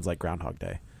funny. It sounds like Groundhog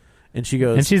Day," and she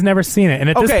goes, And she's never seen it. And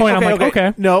at this point, I'm like,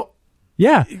 okay. no,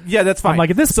 Yeah. yeah, that's fine. I'm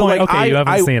like, at this So, point, like, okay, you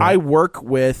haven't seen it. I work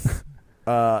with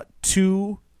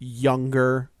two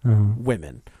younger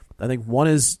women. I think one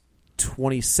is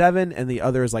 27 and the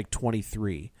other is like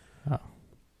 23. Oh.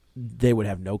 They would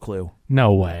have no clue.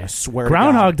 No way. I swear to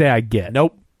Groundhog God. Day, I get.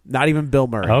 Nope, not even Bill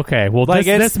Murray. Okay. Well, Like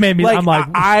this made me. I'm like,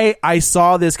 I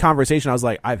saw this conversation. I was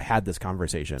like, I've had this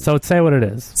conversation. so say what it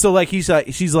is. So like she's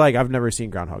like, I've never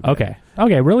seen Groundhog Day. Okay.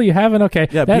 Okay. Really, you haven't? Okay.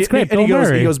 Yeah, That's great. And Bill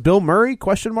Murray. he goes, Bill Murray?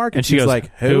 Question mark. and she she's goes,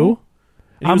 like, who?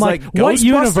 And he I'm was like, what Ghostbusters?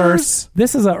 universe?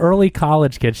 This is an early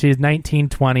college kid. She's 19,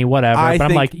 20, whatever. But I'm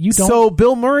think- like, you don't. So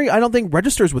Bill Murray, I don't think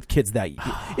registers with kids that.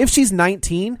 If she's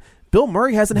 19, Bill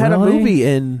Murray hasn't had a Really? movie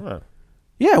in.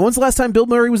 Yeah, when's the last time Bill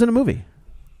Murray was in a movie?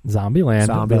 Zombieland.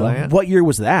 Zombieland. What year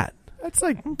was that? That's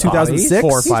like 2006?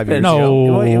 4 or 5 years No,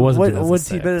 ago. it wasn't What's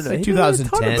he 2006. been in? It's like He's been in a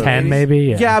ton of 2010. movies. 10 maybe.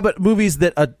 Yeah. Yeah, but movies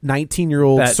that a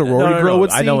 19-year-old sorority no, girl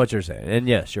would see. I know what you're saying, and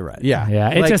yes, you're right. Yeah, Yeah,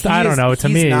 it just- I don't know, to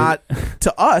he's me- not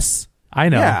to us. I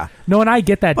know. Yeah. No, and I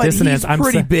get that But dissonance. he's I'm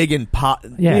pretty sa- big in pop,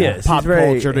 Yeah. He is. pop He's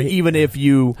very- culture. Even if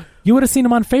you, You would have seen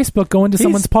him on Facebook going to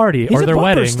someone's party he's or a their bumper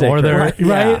wedding sticker. or their Right,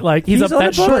 yeah. Like he's, He's up on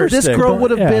that a bumper short. This stick, girl but-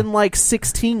 would have yeah. been like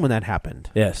 16 when that happened.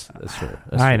 Yes, that's true.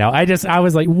 I know. I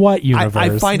was like, what universe?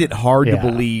 I find it hard Yeah.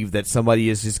 to believe that somebody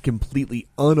is just completely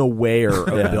unaware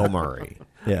of Bill Murray.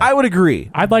 Yeah. I would agree.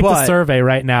 I'd like to but- survey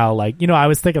right now. Like, I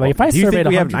was thinking, like, if I Do you surveyed think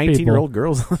we have 100 people, 19-year-old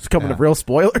girls coming to real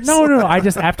spoilers? No. I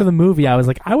just after the movie, I was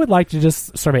like, I would like to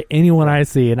just survey anyone I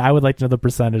see, and I would like to know the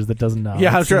percentage that doesn't know.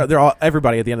 Yeah, I'm sure they're all.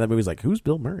 Everybody at the end of the movie is like, "Who's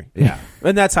Bill Murray?" Yeah.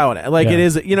 and that's how it. Like Yeah. it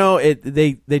is.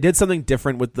 They did something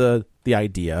different with the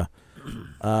idea.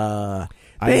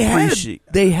 They I had, appreciate.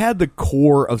 they had the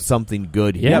core of something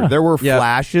good here. Yeah. There were Yeah.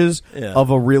 flashes Yeah. of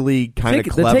a really kind of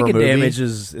the clever taking movie. damage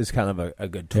is kind of a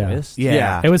good Yeah. twist.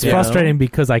 Yeah. It was Yeah. frustrating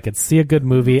because I could see a good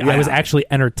movie. I was actually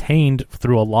entertained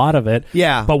through a lot of it.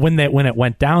 Yeah. But when it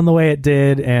went down the way it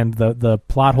did, and the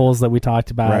plot holes that we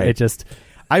talked about, Right. it just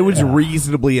I was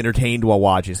reasonably entertained while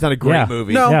watching. It's not a great Yeah.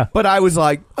 movie. No. Yeah. But I was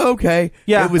like, okay.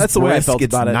 Yeah, it was that's the way I brisk. felt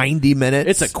It's about it. 90 minutes.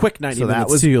 It's a quick 90 So that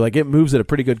minutes was- too. Like it moves at a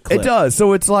pretty good clip. It does.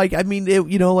 So it's like, I mean, it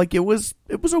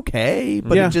was okay,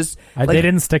 but Yeah. it just they like,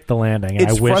 didn't stick the landing. And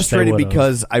It's I wish frustrating they would've.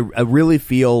 because I really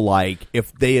feel like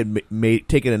if they had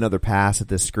taken another pass at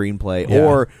this screenplay Yeah.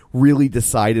 or really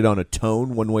decided on a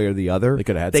tone one way or the other, They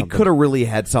could have had they something. could have really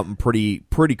had something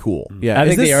pretty cool. Yeah, I is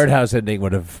think this, the art house ending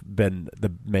would have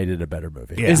made it a better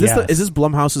movie. Yeah. Is this Yes. is this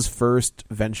Blumhouse's first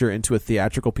venture into a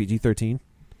theatrical PG-13?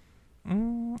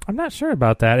 I'm not sure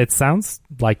about that. It sounds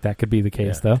like that could be the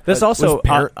case, though. There's also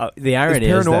Was the irony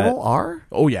Is is that Paranormal R?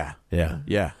 Oh yeah, yeah.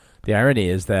 yeah. the irony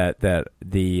is that the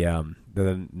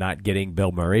not getting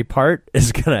Bill Murray part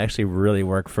is going to actually really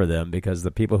work for them, because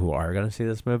the people who are going to see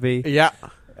this movie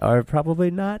are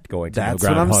probably not going to That's know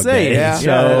what I'm Groundhog saying. Day. Yeah, So,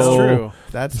 that's true.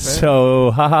 That's fair.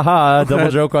 So, double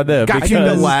joke on them. I think the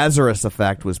because- Lazarus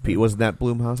Effect was wasn't that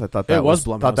Blumhouse? I thought that It was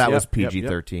Thought Blumhouse. that Yep, was yep,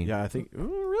 PG-13. yep. Yeah, I think.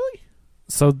 Really?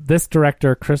 So this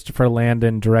director, Christopher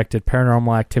Landon, directed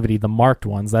Paranormal Activity, the marked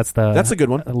ones. That's a good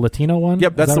one. Latino one?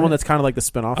 Yep, that's Is that the one right? that's kind of like the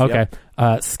spinoff. Okay.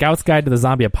 Yep. Scout's Guide to the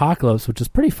Zombie Apocalypse, which is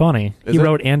pretty funny. Is He it?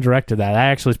 wrote and directed that.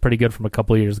 That actually is pretty good from a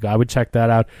couple of years ago. I would check that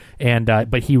out. And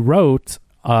but he wrote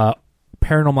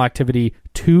Paranormal Activity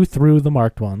 2 through the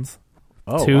marked ones.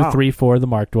 Oh, 2, wow. 3, 4, the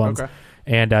marked ones. Okay.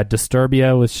 And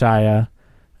Disturbia with Shia.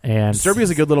 And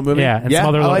Disturbia's a good little movie. Yeah, and Yeah, some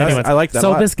other I like little that. ones. I like that a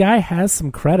So lot. this guy has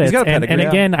some credits. He's got a and pedigree, yeah.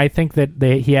 again, I think that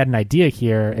he had an idea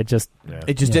here. It just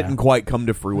It just Yeah. didn't quite come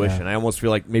to fruition. I almost feel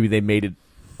like maybe they made it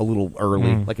a little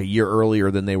early, like a year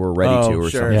earlier than they were ready Oh, to, or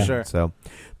sure, something. Yeah. sure. So,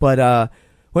 but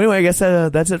well, anyway, I guess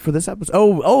that's it for this episode.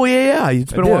 Oh, yeah.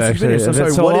 It's been a did, while since actually. video. So It's sorry.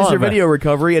 been so What is long, your but- video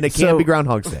recovery? And it can't So- be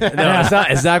Groundhog's Day. No,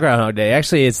 it's not Groundhog Day.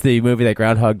 Actually, it's the movie that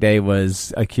Groundhog Day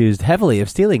was accused heavily of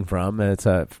stealing from. And it's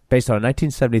based on a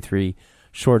 1973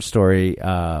 short story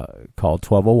called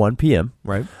 12:01 p.m.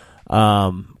 Right.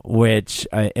 Which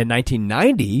in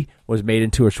 1990 was made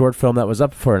into a short film that was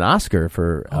up for an Oscar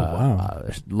for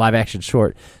live action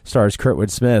short. Stars Kurtwood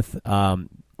Smith.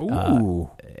 Ooh.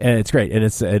 And it's great, and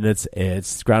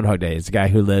it's Groundhog Day. It's a guy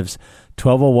who lives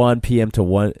 12:01 p.m. to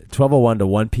 12:01 to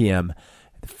 1 p.m.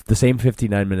 the same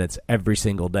 59 minutes every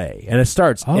single day, and it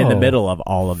starts in the middle of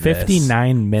all of this.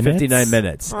 59 minutes? 59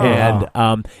 minutes, Oh. and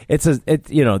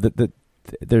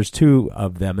there's two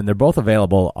of them, and they're both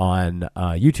available on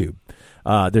YouTube.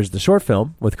 There's the short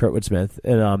film with Kurtwood Smith,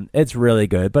 and it's really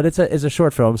good, but it's a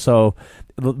short film, so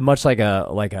much like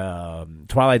a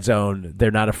Twilight Zone, they're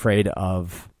not afraid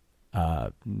of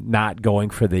not going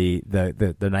for the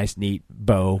nice neat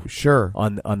bow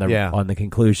on the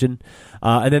conclusion.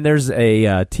 And then there's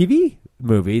a TV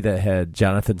movie that had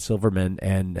Jonathan Silverman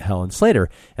and Helen Slater,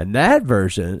 and that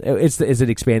version is an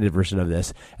expanded version of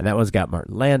this, and that one's got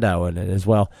Martin Landau in it as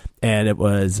well, and it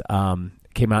was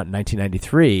came out in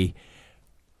 1993,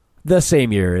 the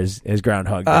same year as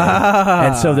Groundhog Day.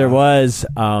 And so there was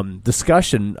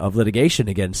discussion of litigation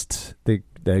against the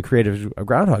creators of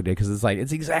Groundhog Day, because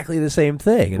it's exactly the same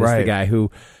thing, and it's the guy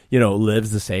who lives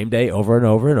the same day over and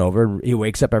over and over, and he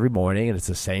wakes up every morning and it's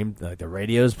the same, like the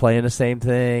radio's playing the same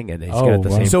thing, and he's got the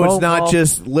same So phone it's not call.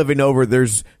 just living over. There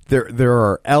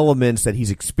are elements that he's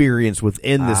experienced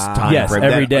within this time yes, frame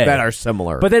every day that are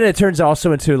similar. But then it turns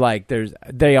also into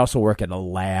they also work in a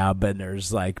lab, and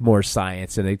there's more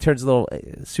science, and it turns a little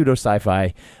pseudo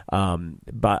sci-fi.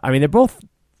 But I mean, they're both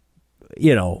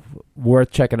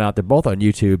worth checking out. They're both on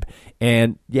YouTube,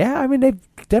 and I mean, they've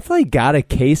definitely got a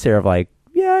case there of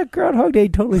Groundhog Day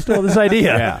totally stole this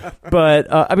idea. Yeah. But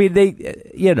I mean,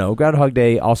 Groundhog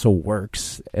Day also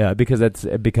works because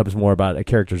it becomes more about a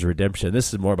character's redemption.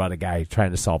 This is more about a guy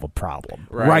trying to solve a problem.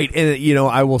 Right. And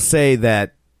I will say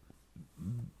that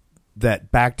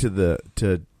back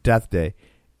to Death Day,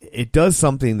 it does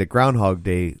something that Groundhog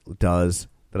Day does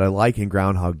that I like in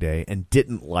Groundhog Day and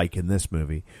didn't like in this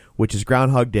movie, which is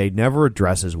Groundhog Day never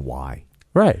addresses why.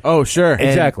 Right. Oh, sure.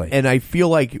 Exactly. And I feel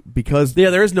like because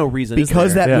there is no reason.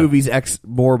 because that Yeah. movie's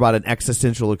more about an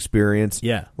existential experience.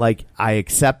 Yeah. Like I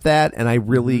accept that, and I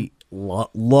really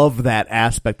love that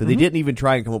aspect that they didn't even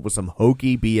try and come up with some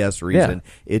hokey BS reason.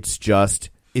 It's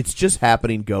just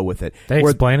happening. Go with it. They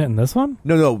Where- explain it in this one?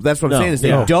 No, that's what I'm No, saying is they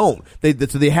yeah. don't. So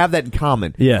they have that in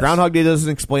common. Yes. Groundhog Day doesn't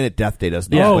explain it. Death Day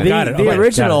doesn't. Yeah. explain got it. it. The Okay,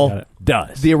 original got it.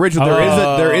 does. The original,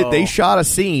 there is Oh. they shot a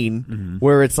scene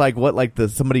where it's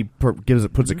somebody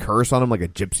puts a curse on him, like a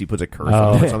gypsy puts a curse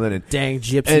on him or something, and Dang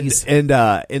gypsies.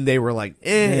 and they were like,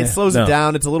 it slows No. it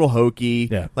down. It's a little hokey.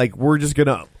 Yeah. Like we're just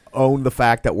gonna own the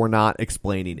fact that we're not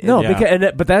explaining it. No, Yeah.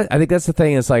 because I think that's the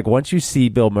thing. Is once you see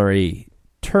Bill Murray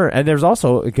turn, and there's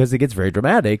also because it gets very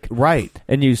dramatic, Right.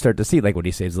 and you start to see when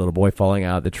he saves the little boy falling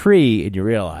out of the tree, and you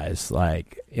realize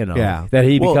Yeah. that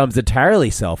he Well- becomes entirely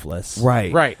selfless.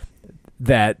 Right.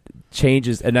 That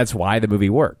changes, and that's why the movie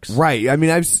works. Right. I mean,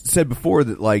 I've said before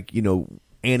that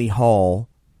Annie Hall,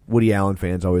 Woody Allen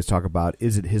fans always talk about,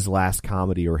 is it his last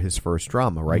comedy or his first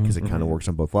drama, right? Because it kind of works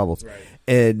on both levels. Right.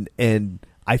 And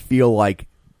I feel like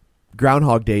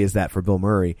Groundhog Day is that for Bill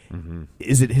Murray.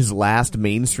 Is it his last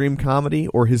mainstream comedy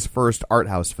or his first art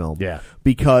house film? Yeah.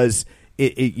 Because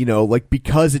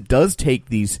because it does take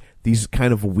these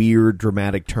kind of weird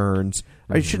dramatic turns.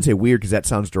 I shouldn't say weird because that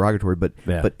sounds derogatory, but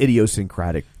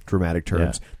idiosyncratic dramatic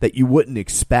turns that you wouldn't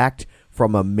expect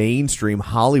from a mainstream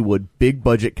Hollywood big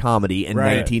budget comedy in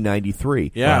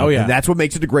 1993. Yeah, And that's what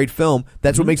makes it a great film.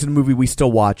 That's what makes it a movie we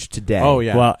still watch today. Oh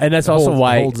yeah. Well, and that's also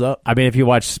why holds up. I mean, if you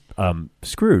watch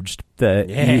Scrooged,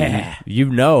 you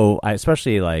know,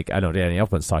 especially like I know Danny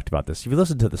Elfman's talked about this. If you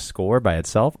listen to the score by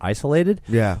itself, isolated,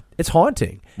 it's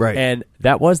haunting. Right. And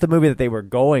that was the movie that they were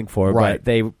going for, Right. but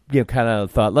they kind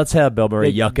of thought, let's have Bill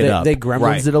Murray yuck it up. They gremlins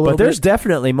Right. it a little But there's bit.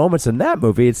 definitely moments in that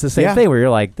movie. It's the same thing where you're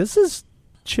like, this is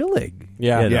chilling.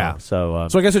 Yeah. you know? Yeah. So,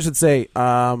 So I guess I should say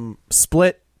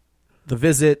Split, The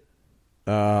Visit,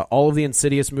 all of the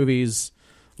Insidious movies,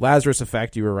 Lazarus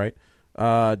Effect, you were right,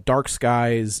 Dark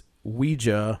Skies,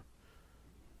 Ouija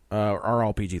are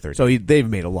all PG-13. So they've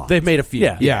made a lot. They've made a few.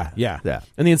 Yeah. Yeah.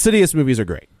 And the Insidious movies are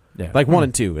great. Yeah. Like 1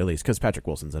 and 2 at least, because Patrick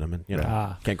Wilson's in them, and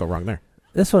can't go wrong there.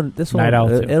 this one, Night Owl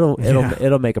too.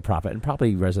 it'll make a profit and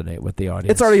probably resonate with the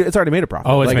audience. It's already made a profit.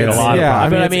 Oh, it's made a lot of yeah,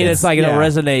 profit. But I mean, it's like it'll yeah.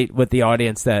 resonate with the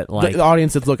audience that like the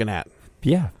audience it's looking at.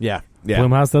 yeah. Yeah.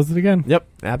 Blumhouse does it again. Yep.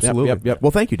 Absolutely. Yep.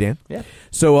 Well, thank you, Dan. Yeah.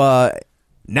 So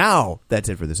now that's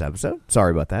it for this episode.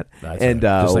 Sorry about that. That's and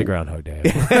right. Just like Groundhog Day.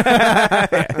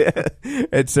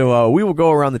 and so we will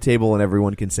go around the table and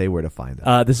everyone can say where to find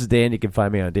us. This is Dan. You can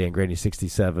find me on Dan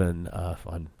Graney67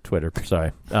 on Twitter.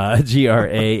 Sorry,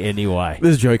 GRANEY.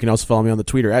 This is Joey. You can also follow me on the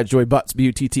Twitter at JoyButts,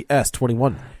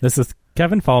 BUTTS21. This is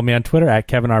Kevin. Follow me on Twitter at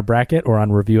Kevin R. Brackett or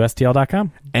on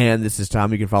ReviewSTL.com. And this is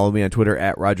Tom. You can follow me on Twitter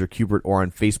at Roger Kubert or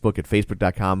on Facebook at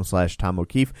Facebook.com/Tom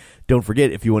O'Keefe. Don't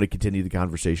forget, if you want to continue the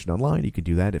conversation online, you can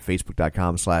do that at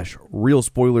Facebook.com/Real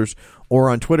Spoilers or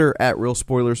on Twitter at Real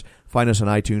Spoilers. Find us on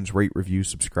iTunes, rate, review,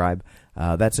 subscribe.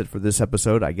 That's it for this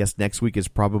episode. I guess next week is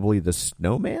probably The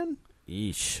Snowman.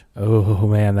 Yeesh. Oh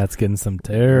man, that's getting some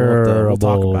terrible. We'll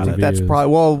talk about it. That's reviews.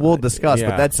 probably we'll discuss,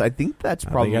 yeah. but I think that's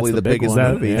probably that's the the big biggest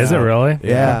one. movie. Is it really?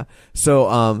 Yeah.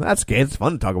 So that's good. It's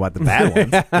fun to talk about the bad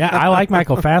ones. Yeah, I like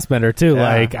Michael Fassbender too.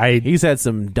 Yeah. Like He's had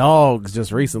some dogs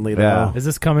just recently, though. Yeah. is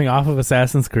this coming off of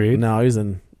Assassin's Creed? No, he's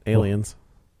in Aliens.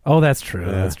 Oh, that's true.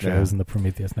 Yeah, That's true. yeah. It was in the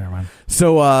Prometheus. Never mind.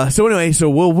 So anyway,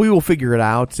 we will figure it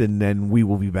out, and then we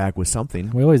will be back with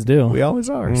something. We always do. We always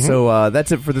are. Mm-hmm. So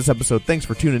that's it for this episode. Thanks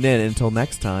for tuning in. Until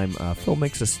next time, Phil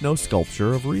makes a snow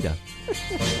sculpture of Rita.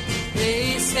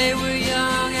 They say we're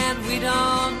young and we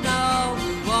don't know.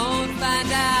 We won't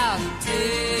find out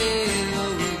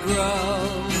until we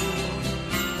grow.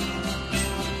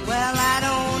 Well, I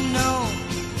don't know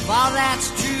if all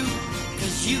that's true,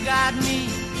 'cause you got me,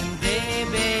 and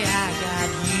baby, I got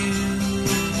you.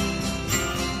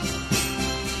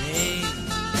 Babe,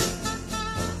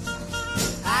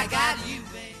 I got you,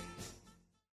 babe.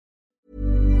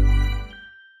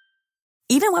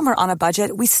 Even when we're on a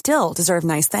budget, we still deserve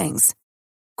nice things.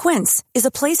 Quince is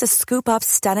a place to scoop up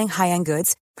stunning high-end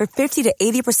goods for 50 to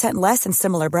 80% less than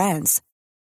similar brands.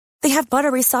 They have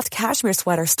buttery soft cashmere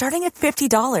sweaters starting at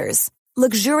 $50,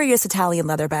 luxurious Italian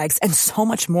leather bags, and so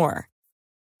much more.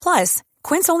 Plus,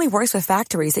 Quince only works with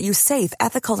factories that use safe,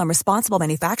 ethical, and responsible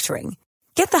manufacturing.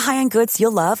 Get the high-end goods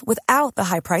you'll love without the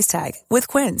high price tag with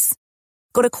Quince.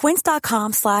 Go to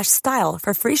quince.com/style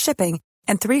for free shipping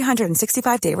and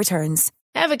 365-day returns.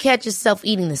 Ever catch yourself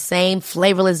eating the same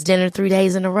flavorless dinner 3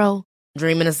 days in a row?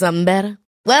 Dreaming of something better?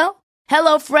 Well,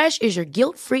 HelloFresh is your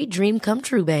guilt-free dream come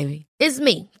true, baby. It's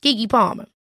me, Keke Palmer.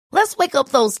 Let's wake up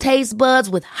those taste buds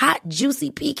with hot, juicy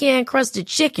pecan-crusted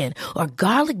chicken or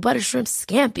garlic butter shrimp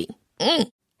scampi.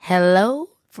 Hello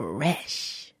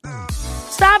Fresh.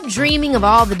 Stop dreaming of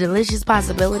all the delicious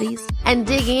possibilities and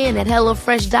dig in at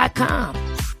HelloFresh.com.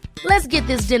 Let's get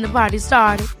this dinner party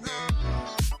started.